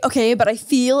 Okay, but I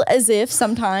feel as if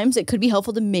sometimes it could be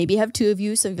helpful to maybe have two of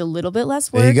you so you have a little bit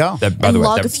less work. There you go. That, by And the way,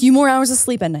 log a that, few more hours of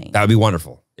sleep at night. that would be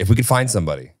wonderful. If we could find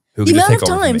somebody who The could just amount take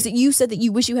of over times for that me. you said that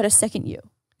you wish you had a second you.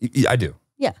 I do.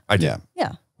 Yeah. I do. Yeah.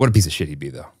 Yeah. What a piece of shit he'd be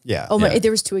though. Yeah. Oh my! Yeah. If there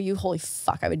was two of you, holy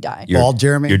fuck, I would die. Your- Bald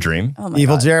Jeremy. Your dream. Oh my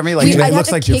Evil God. Jeremy. Like I'd it have looks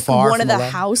to like you're kick far one from of the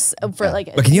left. house for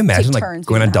like. But can you imagine take like turns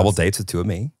going being on the double house? dates with two of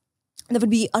me? That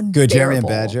would be unbearable. Good Jeremy and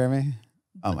bad Jeremy.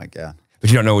 Oh my God. But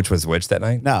you don't know which was which that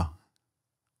night? No.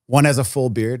 One has a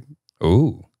full beard.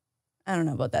 Ooh. I don't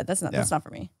know about that. That's not. Yeah. That's not for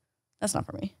me. That's not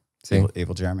for me. See?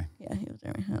 Evil Jeremy. Yeah, he was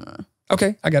Jeremy. I don't know.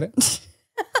 Okay, I got it.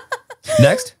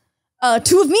 Next.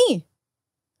 Two of me.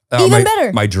 Oh, Even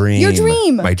better. My dream. Your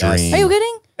dream. My dream. Are you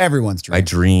kidding? Everyone's dream. My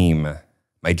dream.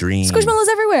 My dream. Squishmallows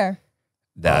everywhere.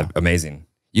 That amazing.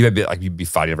 You'd be like you'd be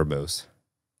fighting over moose.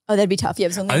 Oh, that'd be tough. You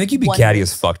have something. I think you'd be catty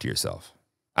as fuck to yourself.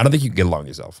 I don't think you could get along with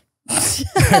yourself.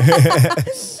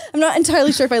 I'm not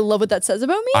entirely sure if I love what that says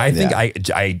about me. I think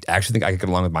Yeah. I actually think I could get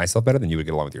along with myself better than you would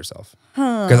get along with yourself.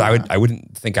 Because I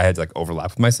wouldn't think I had to like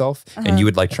overlap with myself, and you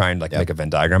would like try and like make a Venn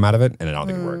diagram out of it, and I don't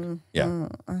think it'd work. Yeah, Yeah,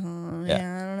 I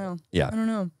don't know. yeah. I don't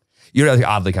know. You're like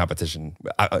oddly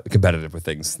competitive with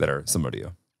things that are similar to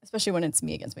you. Especially when it's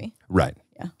me against me. Right.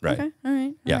 Yeah. Right. Okay. All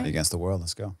right. Yeah. Against the world.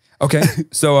 Let's go. Okay.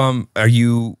 So are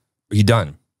you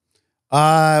done?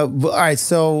 Well, all right.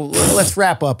 So let's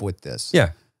wrap up with this.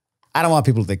 Yeah. I don't want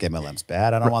people to think MLM's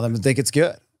bad. I don't want them to think it's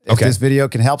good. If Okay. this video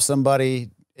can help somebody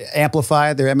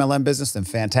amplify their MLM business, then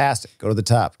fantastic. Go to the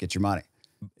top, get your money.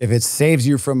 If it saves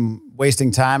you from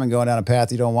wasting time and going down a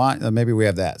path you don't want, then maybe we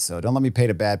have that. So don't let me paint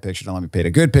a bad picture. Don't let me paint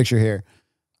a good picture here.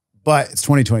 But it's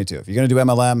 2022. If you're going to do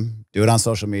MLM, do it on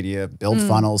social media, build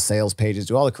funnels, sales pages,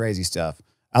 do all the crazy stuff.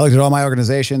 I looked at all my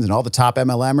organizations and all the top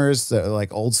MLMers that are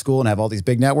like old school and have all these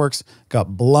big networks,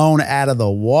 got blown out of the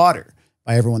water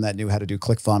by everyone that knew how to do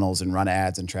click funnels and run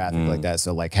ads and traffic like that.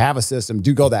 So like have a system,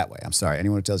 do go that way. I'm sorry.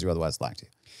 Anyone who tells you otherwise is lying to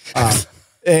you.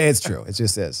 It's true. It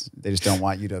just is. They just don't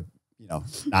want you to,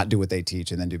 not do what they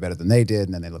teach and then do better than they did.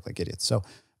 And then they look like idiots. So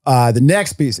the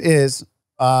next piece is,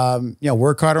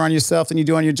 work harder on yourself than you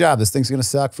do on your job. This thing's going to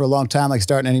suck for a long time. Like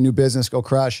starting any new business, go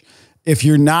crush. If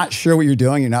you're not sure what you're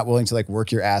doing, you're not willing to like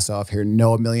work your ass off here,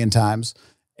 no a million times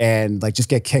and like just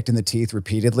get kicked in the teeth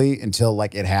repeatedly until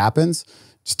like it happens.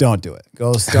 Just don't do it.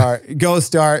 Go start,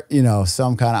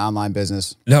 some kind of online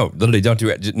business. No, literally don't do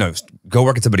it. No, go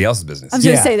work at somebody else's business. I was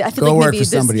going to say that. I feel go like work maybe for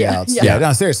somebody else. Yeah.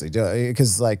 No, seriously,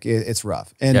 because like it's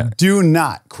rough. And Yeah. do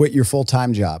not quit your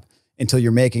full-time job until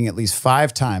you're making at least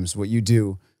 5 times what you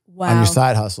do on your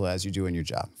side hustle as you do in your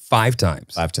job. 5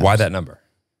 times. 5 times. Why that number?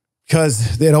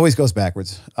 Because it always goes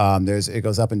backwards. It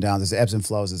goes up and down. There's ebbs and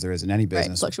flows as there is in any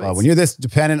business. fluctuates. When you're this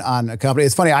dependent on a company,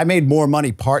 it's funny. I made more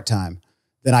money part-time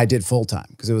than I did full-time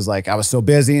because it was like I was so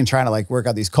busy and trying to like work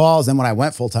out these calls. Then when I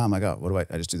went full-time, I'm like, oh, what do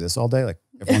I just do this all day? Like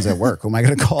everyone's at work. Who am I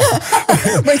going to call?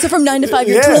 Right. So from 9 to 5,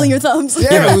 you're Yeah. twiddling your thumbs.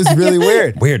 Yeah, it was really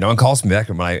weird. Weird. No one calls me back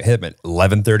when I hit them at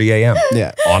 11:30 a.m.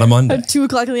 Yeah. on a Monday. At 2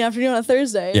 o'clock in the afternoon on a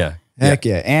Thursday. Yeah. Heck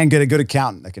yeah. And get a good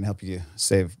accountant that can help you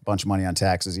save a bunch of money on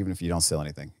taxes, even if you don't sell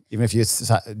anything. Even if you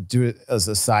do it as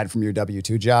a side from your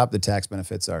W-2 job, the tax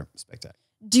benefits are spectacular.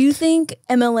 Do you think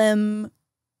MLM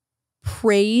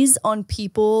preys on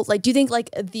people? Like, do you think like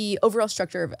the overall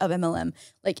structure of MLM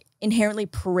like inherently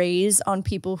preys on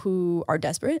people who are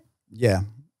desperate? Yeah.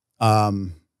 For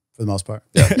the most part.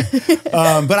 Yeah.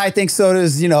 But I think so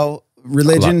does,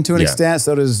 religion to an extent.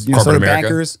 So does, so do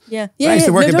bankers. Yeah. I used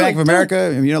to work at Bank of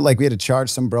America. And, like we had to charge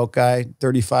some broke guy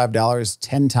 $35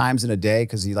 10 times in a day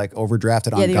because he like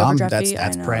overdrafted on the gum. overdraft That's fee, I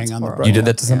know, preying it's on the horrible. broke. You did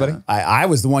that to somebody? I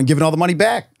was the one giving all the money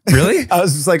back. Really? I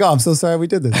was just like, oh, I'm so sorry we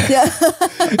did this. Yeah.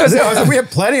 I was like, we have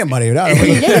plenty of money. No, No,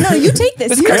 you take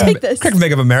this. You take this. Craig from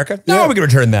Bank of America. No, we can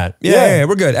return that. Yeah,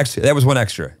 we're good. Actually, that was one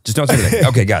extra. Just don't say anything.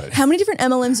 Okay, got it. How many different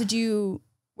MLMs did you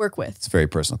work with? It's a very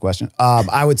personal question.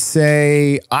 I would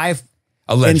say I've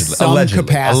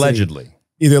Allegedly.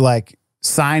 either like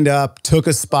signed up, took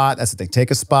a spot. That's the thing. Take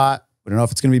a spot. We don't know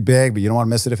if it's going to be big, but you don't want to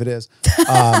miss it if it is.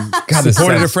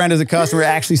 Supported a friend as a customer,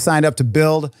 actually signed up to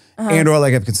build, and or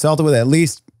like I've consulted with at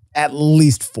least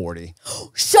 40.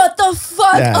 Shut the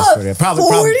fuck up. 40.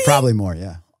 40? Probably more.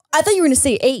 Yeah. I thought you were going to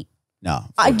say 8. No.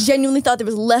 40. I genuinely thought there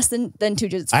was less than 2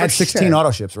 digits. I had 16 sure.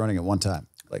 auto ships running at one time.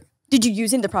 Like, did you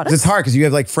use any of the products? it's hard because you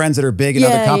have like friends that are big in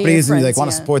other companies, and you like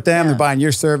want to support them. They're buying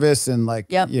your service, and like,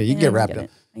 you can get wrapped up.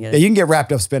 Yeah, you can get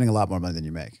wrapped up spending a lot more money than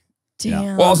you make.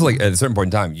 Damn. Well, also like at a certain point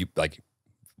in time, you like,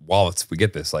 while we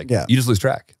get this, like, you just lose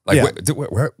track. Like,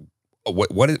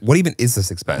 what even is this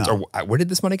expense, or where did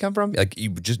this money come from? Like,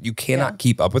 you cannot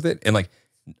keep up with it, and like,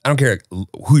 I don't care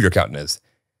who your accountant is.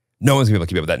 No one's gonna be able to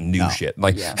keep up with that new shit.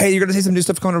 Like, hey, you're gonna see some new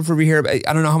stuff coming up over here.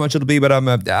 I don't know how much it'll be, but I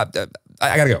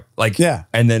gotta go. Like,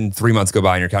 and then 3 months go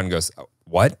by, and your accountant goes,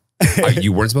 "What?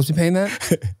 You weren't supposed to be paying that?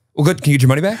 Well, good. Can you get your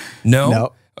money back?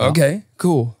 No. Okay,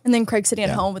 cool." And then Craig sitting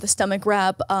at home with a stomach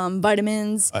wrap,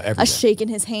 vitamins, a day. shake in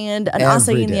his hand, an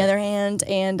acai in the other hand,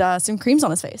 and some creams on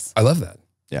his face. I love that.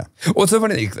 Yeah. Well, it's so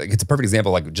funny. It's a perfect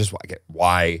example, like just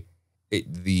why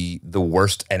the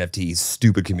worst NFT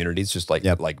stupid communities just like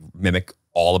mimic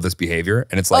all of this behavior,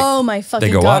 and it's like, oh my fucking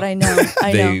they go god, up, I know.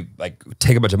 They like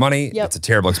take a bunch of money. It's a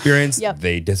terrible experience.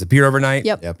 They disappear overnight.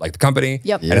 Like the company.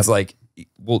 And it's like,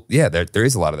 well, yeah, there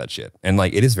is a lot of that shit, and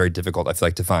like it is very difficult. I feel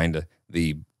like to find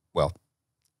the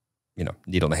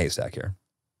needle in the haystack here.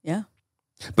 Yeah.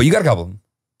 But you got a couple.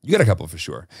 You got a couple for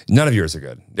sure. None of yours are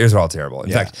good. Yours are all terrible.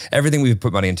 In fact, everything we've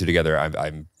put money into together,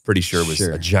 I'm pretty sure was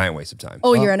a giant waste of time.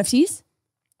 Oh, your NFTs?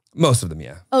 Most of them,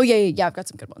 yeah. Oh, yeah. I've got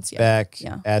some good ones. Yeah. Back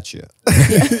at you.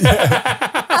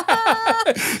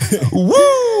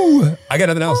 Woo! I got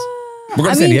nothing else. We're going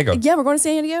to San Diego. Yeah, we're going to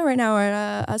San Diego right now. We're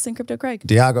at us and Crypto Craig.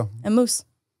 Diago. And Moose.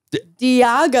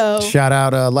 Diago. Shout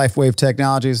out LifeWave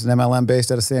Technologies, an MLM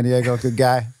based out of San Diego. Good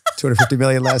guy. 250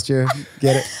 million last year.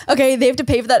 Get it? Okay, they have to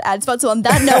pay for that ad spot. So on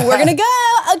that note, we're going to go.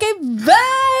 Okay,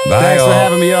 bye. Thanks for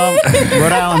having me, y'all.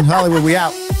 Rhode Island, Hollywood, we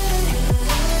out.